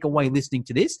my takeaway listening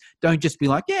to this, don't just be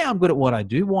like, yeah, I'm good at what I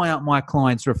do. Why aren't my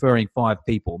clients referring 5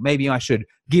 people? Maybe I should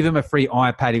give them a free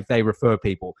iPad if they refer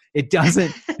people. It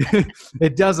doesn't,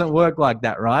 it doesn't work like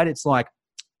that, right? It's like,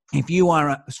 if you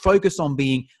are focused on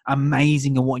being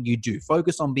amazing at what you do,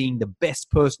 focus on being the best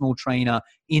personal trainer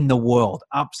in the world,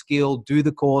 upskill, do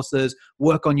the courses,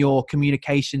 work on your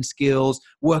communication skills,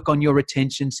 work on your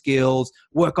retention skills,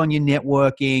 work on your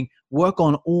networking, work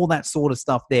on all that sort of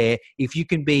stuff there. If you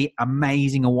can be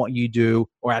amazing at what you do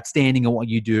or outstanding at what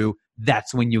you do,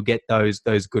 that's when you'll get those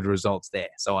good results there.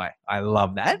 So I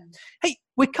love that. Hey,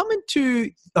 we're coming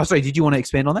to, oh, sorry, did you want to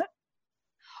expand on that?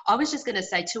 I was just going to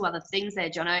say 2 other things there,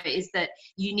 Jono, is that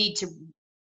you need to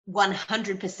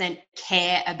 100%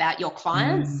 care about your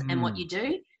clients and what you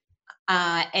do,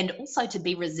 and also to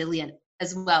be resilient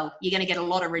as well. You're going to get a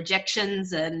lot of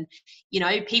rejections and,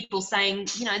 people saying,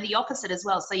 the opposite as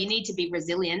well. So you need to be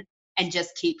resilient and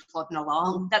just keep plodding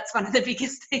along. That's one of the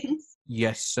biggest things.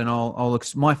 Yes, and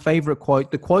my favorite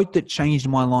quote, the quote that changed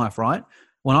my life, right?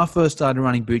 When I first started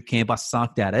running boot camp, I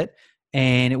sucked at it.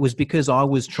 And it was because I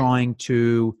was trying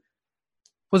to,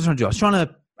 I was trying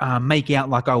to make out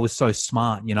like I was so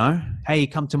smart, Hey,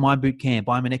 come to my boot camp.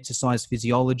 I'm an exercise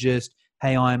physiologist.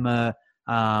 Hey, I'm a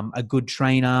good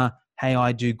trainer. Hey,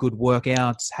 I do good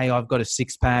workouts. Hey, I've got a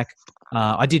 6-pack.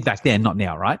 I did back then, not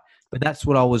now, right? But that's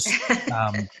what I was,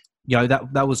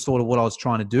 that was sort of what I was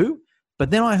trying to do.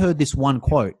 But then I heard this one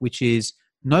quote, which is,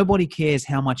 nobody cares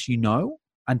how much you know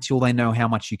until they know how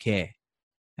much you care.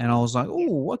 And I was like,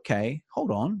 oh, okay, hold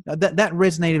on. That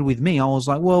resonated with me. I was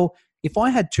like, well, if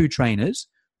I had 2 trainers,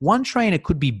 one trainer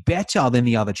could be better than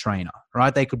the other trainer,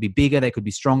 right? They could be bigger, they could be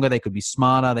stronger, they could be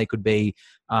smarter, they could be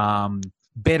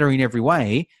better in every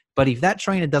way. But if that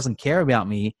trainer doesn't care about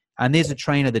me and there's a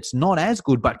trainer that's not as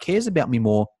good but cares about me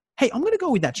more, hey, I'm going to go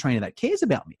with that trainer that cares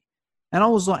about me. And I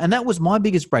was like, and that was my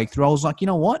biggest breakthrough. I was like, you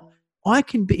know what?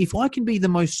 If I can be the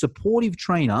most supportive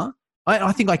trainer,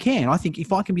 I think I can. I think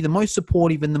if I can be the most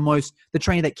supportive and the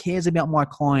trainer that cares about my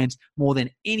clients more than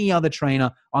any other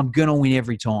trainer, I'm going to win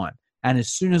every time. And as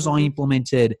soon as I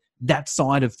implemented that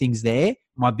side of things there,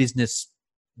 my business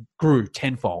grew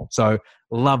tenfold. So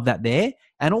love that there.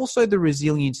 And also the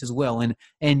resilience as well.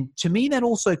 And to me, that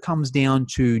also comes down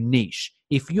to niche.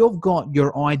 If you've got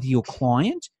your ideal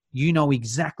client, you know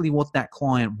exactly what that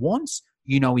client wants.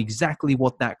 You know exactly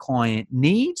what that client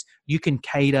needs. You can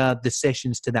cater the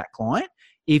sessions to that client.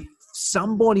 If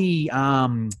somebody,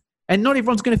 and not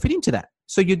everyone's going to fit into that.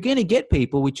 So you're going to get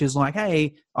people which is like,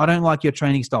 hey, I don't like your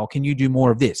training style. Can you do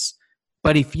more of this?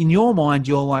 But if in your mind,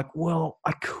 you're like, well,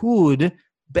 I could,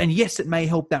 and yes, it may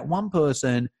help that one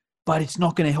person, but it's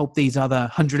not going to help these other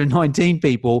 119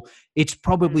 people. It's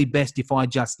probably best if I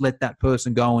just let that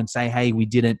person go and say, hey, we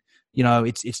didn't,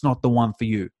 it's not the one for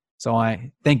you. So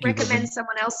I thank you. Recommend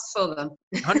someone else for them.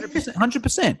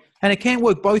 100%. And it can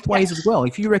work both ways as well.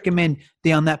 If you recommend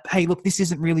down that, hey, look, this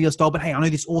isn't really your style, but hey, I know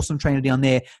this awesome trainer down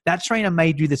there. That trainer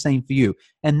may do the same for you.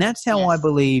 And that's how I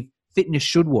believe fitness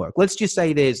should work. Let's just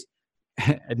say there's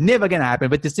never going to happen,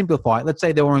 but to simplify it, let's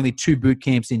say there were only 2 boot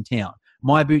camps in town,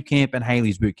 my boot camp and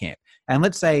Hayley's boot camp. And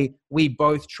let's say we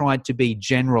both tried to be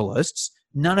generalists.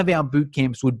 None of our boot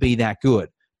camps would be that good.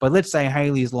 But let's say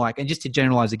Hayley's like, and just to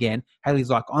generalize again,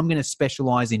 Hayley's like, I'm going to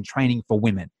specialize in training for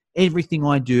women. Everything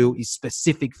I do is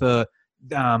specific for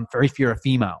if you're a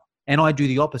female. And I do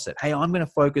the opposite. Hey, I'm going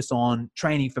to focus on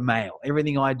training for male.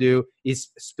 Everything I do is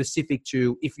specific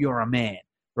to if you're a man,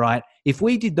 right? If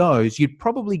we did those, you'd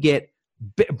probably get,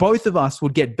 both of us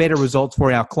would get better results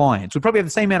for our clients. We'd probably have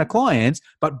the same amount of clients,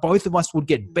 but both of us would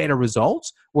get better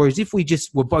results. Whereas if we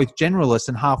just were both generalists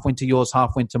and half went to yours,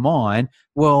 half went to mine,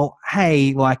 well,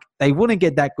 hey, like they wouldn't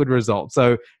get that good result.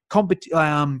 So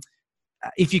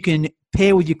if you can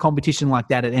pair with your competition like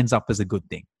that, it ends up as a good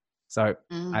thing. So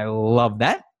I love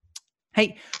that.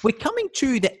 Hey, we're coming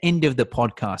to the end of the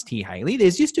podcast here, Hayley.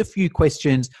 There's just a few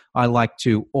questions I like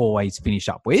to always finish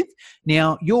up with.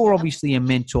 Now, you're obviously a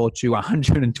mentor to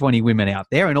 120 women out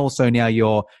there, and also now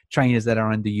you're trainers that are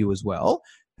under you as well.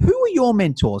 Who are your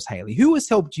mentors, Hayley? Who has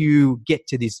helped you get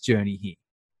to this journey here?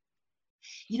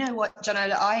 You know what,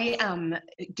 Jono, I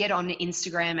get on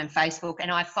Instagram and Facebook and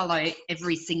I follow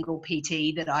every single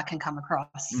PT that I can come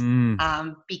across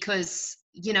because,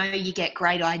 you know, you get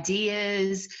great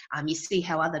ideas, you see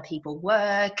how other people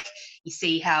work, you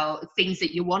see how things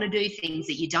that you want to do, things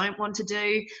that you don't want to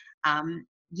do.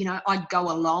 You know, I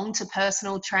go along to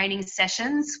personal training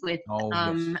sessions with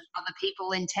other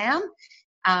people in town,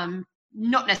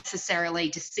 not necessarily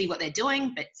to see what they're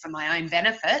doing, but for my own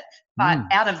benefit. But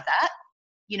out of that,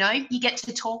 you know, you get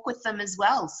to talk with them as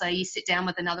well. So you sit down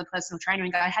with another personal trainer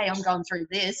and go, hey, I'm going through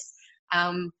this.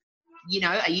 You know,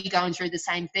 are you going through the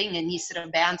same thing? And you sort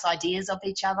of bounce ideas off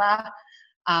each other.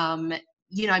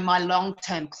 You know, my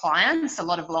long-term clients, a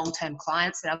lot of long-term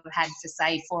clients that I've had for,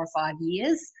 say, 4 or 5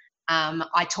 years,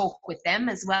 I talk with them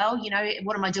as well. You know,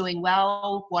 what am I doing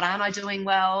well? What aren't I doing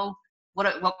well?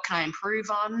 What can I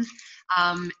improve on?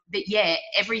 But yeah,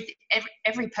 every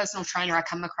personal trainer I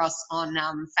come across on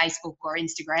Facebook or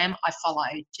Instagram, I follow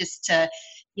just to,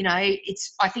 you know,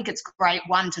 I think it's great,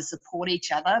 one, to support each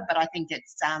other, but I think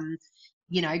it's,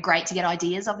 you know, great to get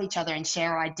ideas of each other and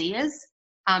share ideas.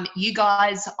 You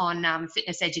guys on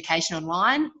Fitness Education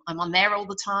Online, I'm on there all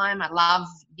the time. I love,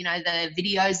 you know, the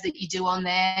videos that you do on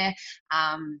there.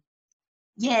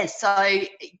 Yeah, so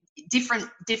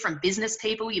different business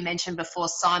people. You mentioned before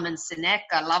Simon Sinek.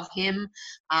 I love him.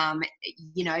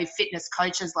 You know, fitness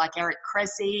coaches like Eric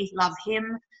Cressy, love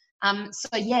him.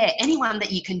 So yeah, anyone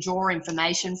that you can draw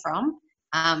information from,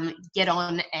 get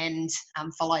on and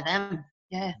follow them.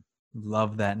 Yeah.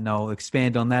 Love that. No,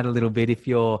 expand on that a little bit. If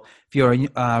you're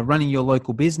running your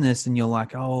local business and you're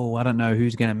like, oh, I don't know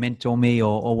who's going to mentor me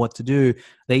or what to do,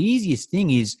 the easiest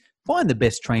thing is find the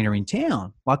best trainer in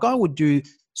town. Like I would do.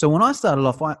 So when I started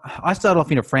off, I started off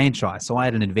in a franchise, so I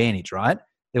had an advantage, right?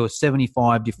 There were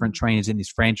 75 different trainers in this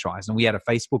franchise, and we had a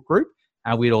Facebook group,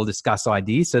 and we'd all discuss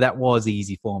ideas, so that was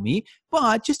easy for me.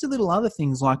 But just a little other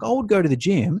things, like I would go to the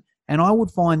gym, and I would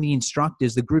find the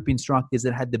instructors, the group instructors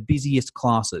that had the busiest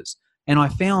classes. And I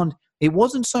found it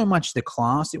wasn't so much the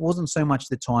class, it wasn't so much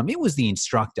the time, it was the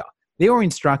instructor. There were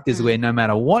instructors where no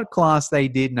matter what class they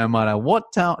did, no matter what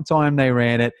time they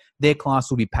ran it, their class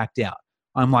would be packed out.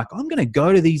 I'm like, I'm going to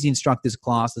go to these instructors'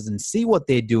 classes and see what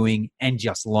they're doing and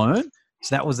just learn.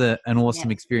 So that was an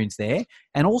awesome experience there.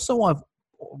 And also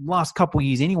last couple of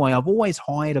years anyway, I've always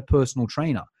hired a personal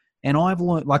trainer. And I've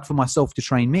learned, like, for myself to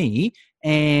train me,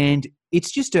 and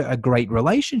it's just a great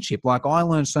relationship. Like I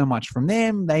learn so much from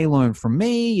them. They learn from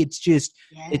me. It's just,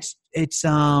 just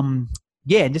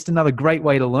another great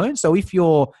way to learn. So if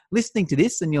you're listening to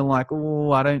this and you're like,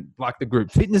 oh, I don't like the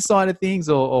group fitness side of things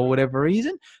or whatever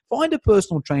reason, find a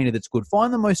personal trainer that's good.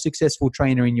 Find the most successful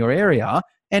trainer in your area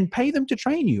and pay them to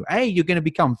train you. A, you're going to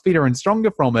become fitter and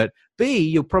stronger from it. B,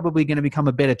 you're probably going to become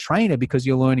a better trainer because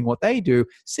you're learning what they do.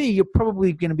 C, you're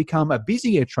probably going to become a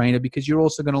busier trainer because you're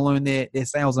also going to learn their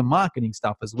sales and marketing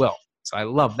stuff as well. So I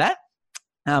love that.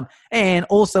 And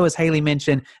also, as Hayley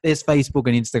mentioned, there's Facebook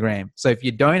and Instagram. So if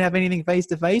you don't have anything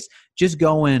face-to-face, just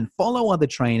go and follow other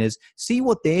trainers, see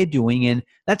what they're doing. And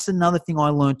that's another thing I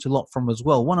learned a lot from as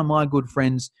well. One of my good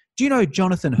friends, do you know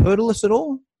Jonathan Hurtlis at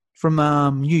all from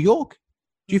New York?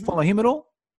 Do you follow him at all?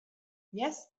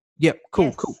 Yes. Yep.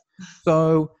 Cool.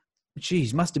 So,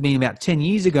 geez, must have been about 10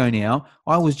 years ago now.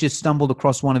 I was just stumbled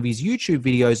across one of his YouTube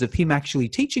videos of him actually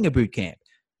teaching a boot camp.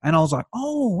 And I was like,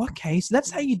 oh, okay, so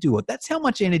that's how you do it. That's how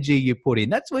much energy you put in.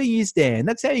 That's where you stand.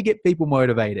 That's how you get people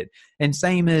motivated. And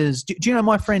same as, do you know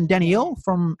my friend Danielle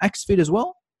from AxFit as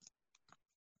well?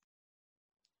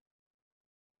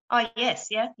 Oh, yes.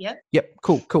 Yeah. Yep.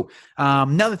 Cool.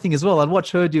 Another thing as well, I'd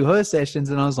watch her do her sessions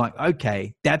and I was like,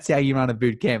 okay, that's how you run a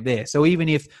boot camp there. So even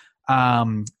if,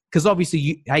 because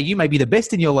obviously, you may be the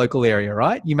best in your local area,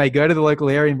 right? You may go to the local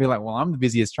area and be like, well, I'm the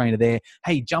busiest trainer there.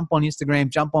 Hey, jump on Instagram,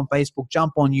 jump on Facebook,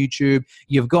 jump on YouTube.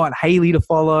 You've got Hayley to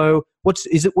follow.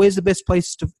 Where's the best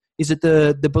place to, is it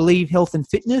the Believe Health and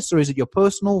Fitness, or is it your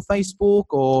personal Facebook,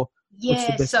 or what's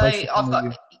the best place to I've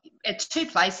got two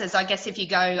places. I guess if you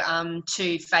go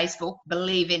to Facebook,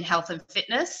 Believe in Health and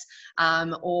Fitness,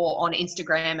 or on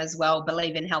Instagram as well,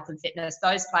 Believe in Health and Fitness.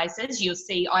 Those places you'll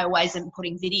see I always am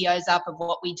putting videos up of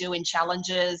what we do in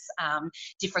challenges,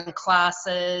 different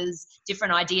classes,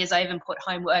 different ideas. I even put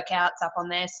home workouts up on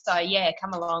there. So yeah,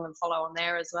 come along and follow on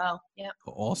there as well. Yeah.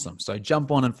 Awesome. So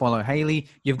jump on and follow Hayley.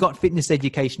 You've got fitness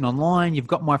education online. You've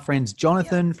got my friends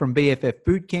Jonathan from BFF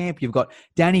Bootcamp. You've got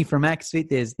Danny from AxFit.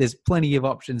 There's plenty of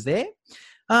options there.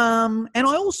 And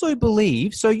I also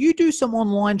believe, so you do some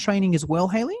online training as well,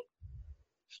 Hayley?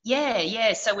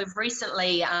 Yeah. So we've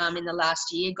recently, in the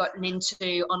last year, gotten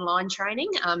into online training.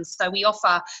 So we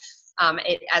offer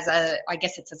it as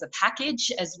it's a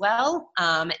package as well.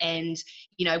 And,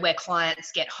 where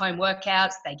clients get home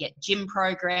workouts, they get gym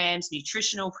programs,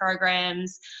 nutritional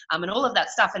programs, and all of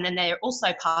that stuff. And then they're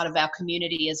also part of our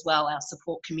community as well, our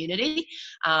support community.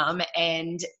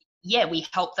 And yeah, we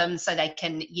help them so they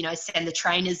can, send the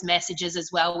trainers messages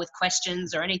as well with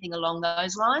questions or anything along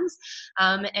those lines.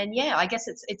 And yeah, I guess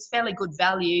it's fairly good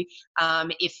value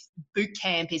if boot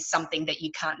camp is something that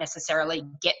you can't necessarily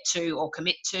get to or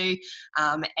commit to,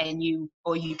 and you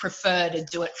prefer to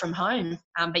do it from home,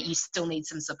 but you still need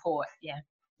some support. Yeah.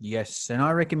 Yes, and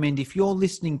I recommend if you're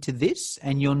listening to this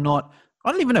and you're not,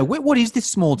 I don't even know, what is this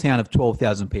small town of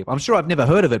 12,000 people? I'm sure I've never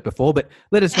heard of it before, but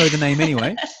let us know the name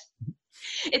anyway.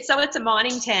 It's a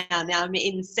mining town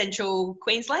in central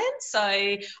Queensland. So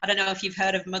I don't know if you've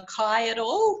heard of Mackay at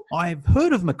all. I've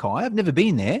heard of Mackay. I've never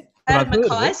been there. Heard of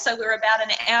Mackay. So we're about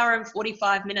an hour and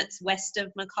 45 minutes west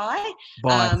of Mackay.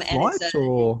 By flight and it's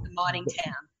or? a mining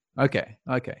town. Okay.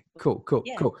 Cool.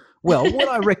 Well, what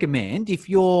I recommend, if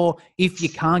you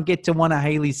can't get to one of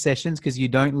Hayley's sessions because you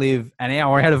don't live an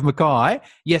hour out of Mackay,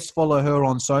 yes, follow her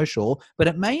on social, but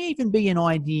it may even be an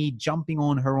idea jumping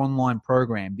on her online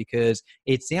program because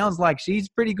it sounds like she's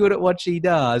pretty good at what she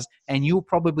does, and you'll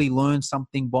probably learn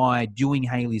something by doing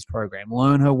Hayley's program.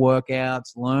 Learn her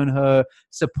workouts, learn her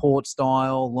support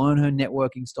style, learn her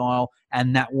networking style,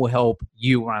 and that will help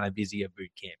you run a busier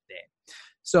boot camp there.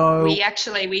 So we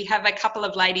have a couple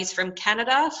of ladies from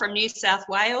Canada, from New South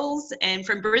Wales, and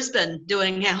from Brisbane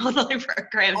doing our online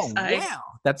program. Oh, wow.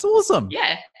 That's awesome.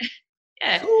 Yeah.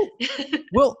 Cool.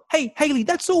 Well, hey, Hayley,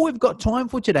 that's all we've got time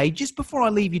for today. Just before I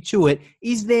leave you to it,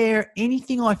 is there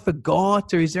anything I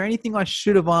forgot, or is there anything I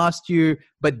should have asked you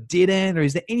but didn't, or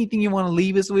is there anything you want to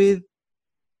leave us with?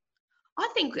 I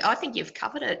think you've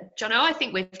covered it, Jono. I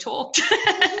think we've talked,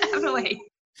 haven't we?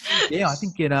 Yeah, I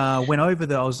think it went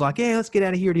over I was like, yeah, let's get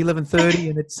out of here at 11:30,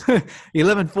 and it's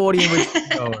 11:40 and we're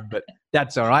going, but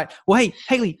that's all right. Well, hey,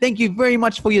 Hayley, thank you very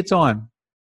much for your time.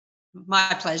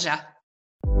 My pleasure.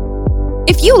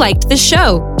 If you liked the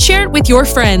show, share it with your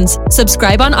friends,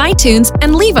 subscribe on iTunes,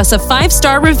 and leave us a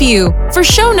 5-star review. For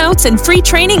show notes and free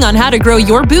training on how to grow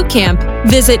your bootcamp,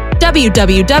 visit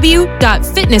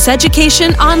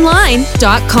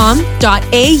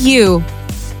www.fitnesseducationonline.com.au.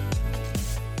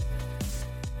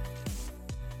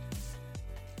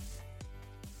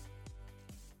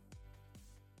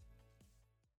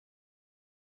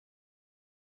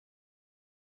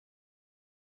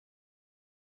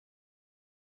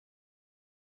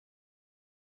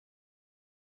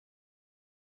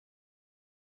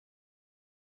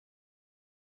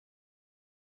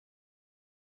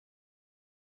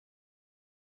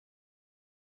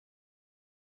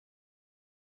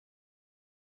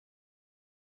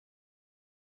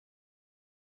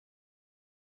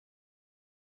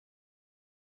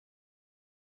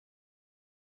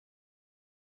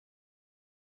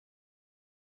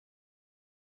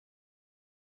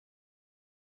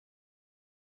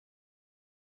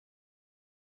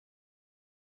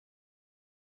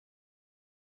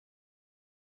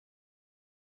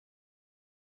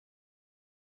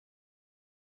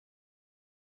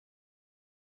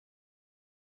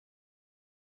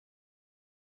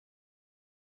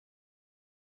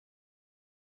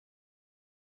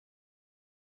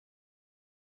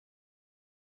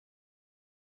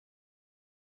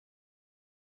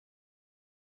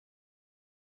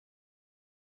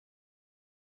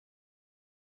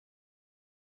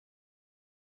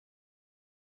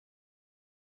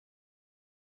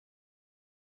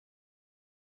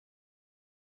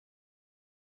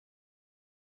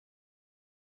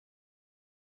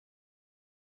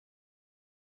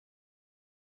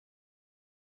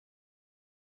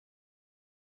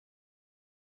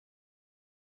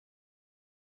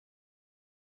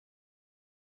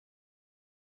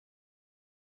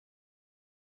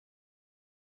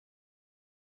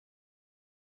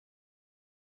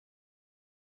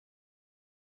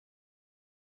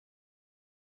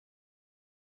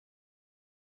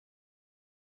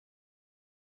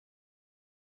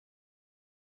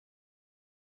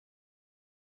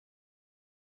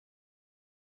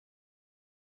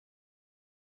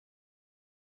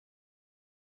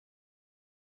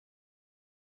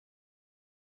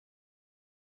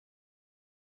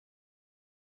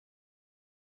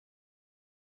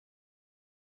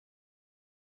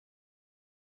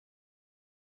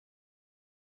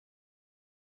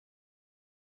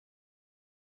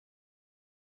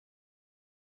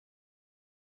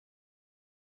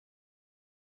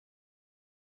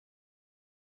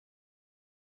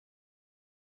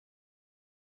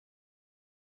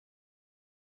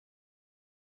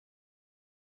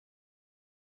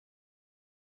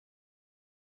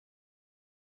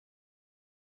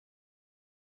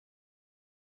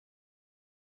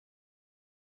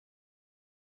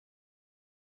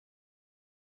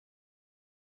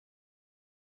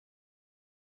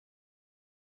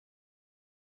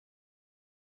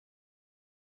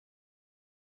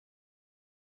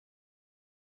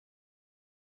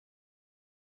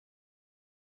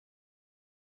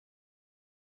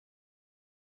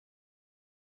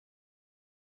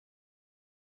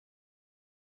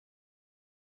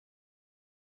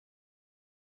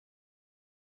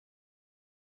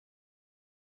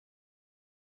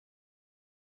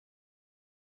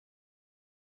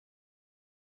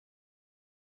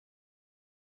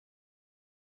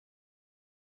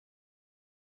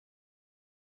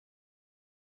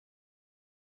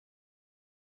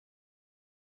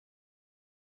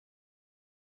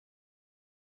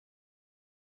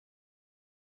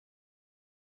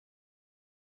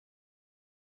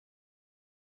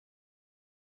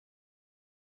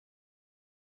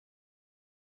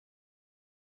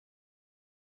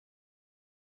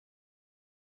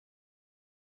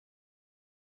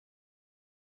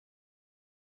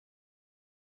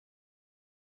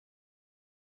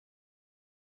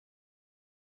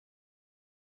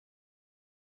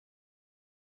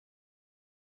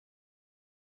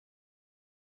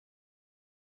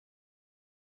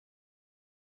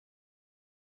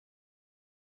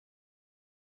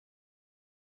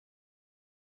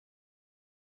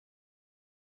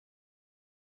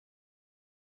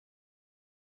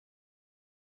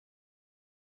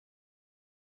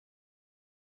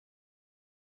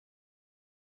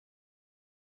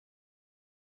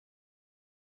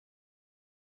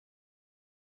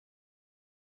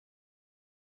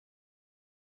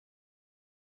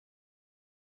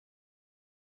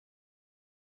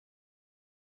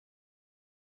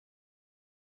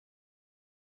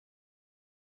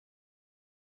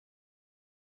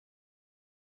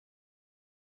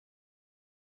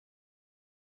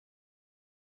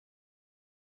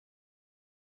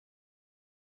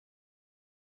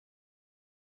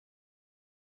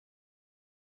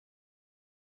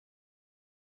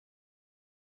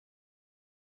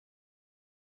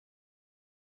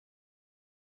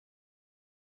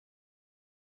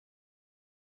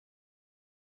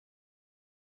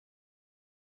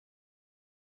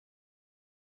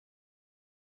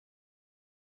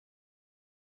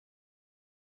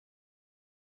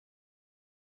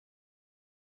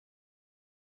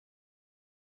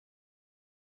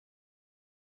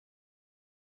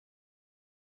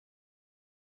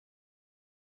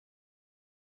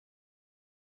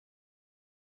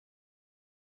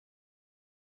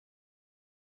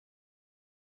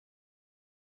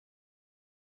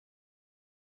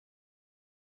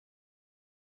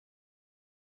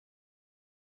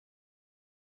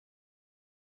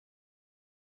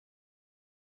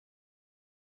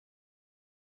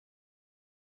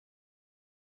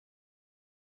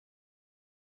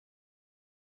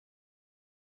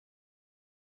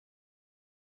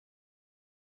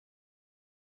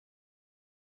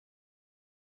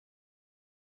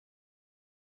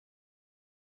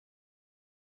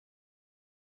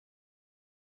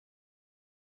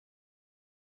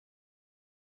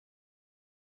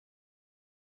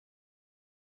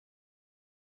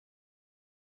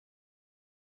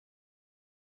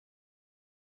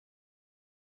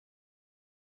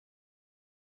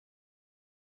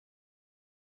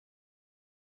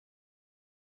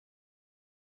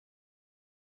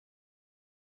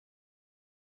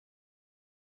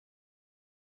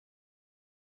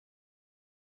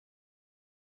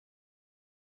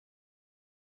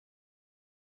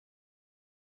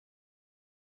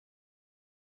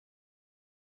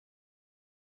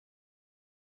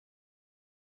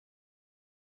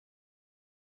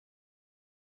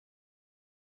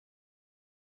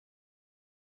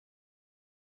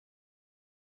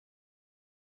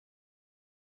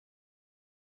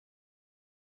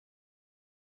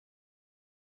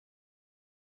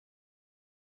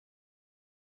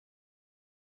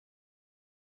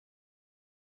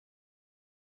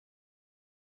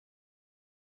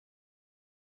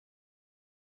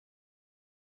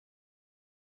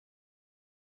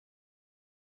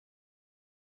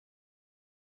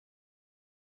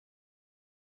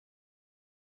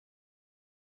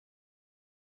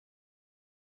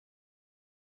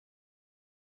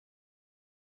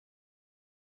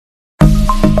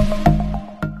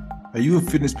 Are you a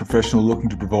fitness professional looking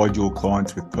to provide your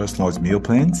clients with personalised meal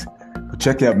plans? Well,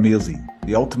 check out Mealsy,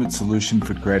 the ultimate solution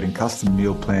for creating custom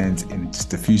meal plans in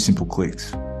just a few simple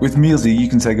clicks. With Mealsy, you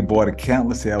can say goodbye to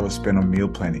countless hours spent on meal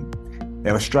planning.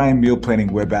 Our Australian meal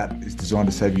planning web app is designed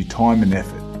to save you time and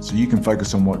effort, so you can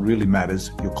focus on what really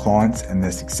matters, your clients and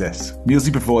their success.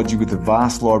 Mealsy provides you with a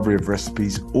vast library of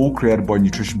recipes, all created by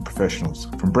nutrition professionals.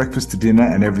 From breakfast to dinner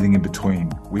and everything in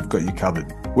between, we've got you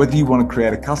covered. Whether you want to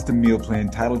create a custom meal plan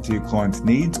tailored to your client's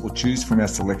needs or choose from our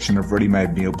selection of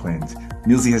ready-made meal plans,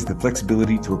 Mealsy has the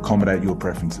flexibility to accommodate your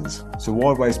preferences. So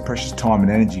why waste precious time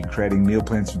and energy creating meal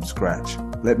plans from scratch?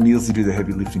 Let Mealsy do the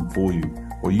heavy lifting for you,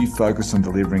 or you focus on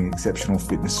delivering exceptional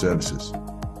fitness services.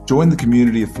 Join the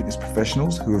community of fitness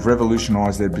professionals who have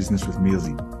revolutionised their business with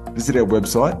Mealsy. Visit our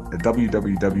website at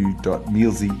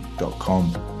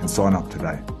www.mealsy.com and sign up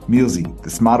today. Mealsy, the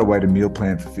smarter way to meal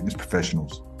plan for fitness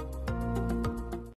professionals.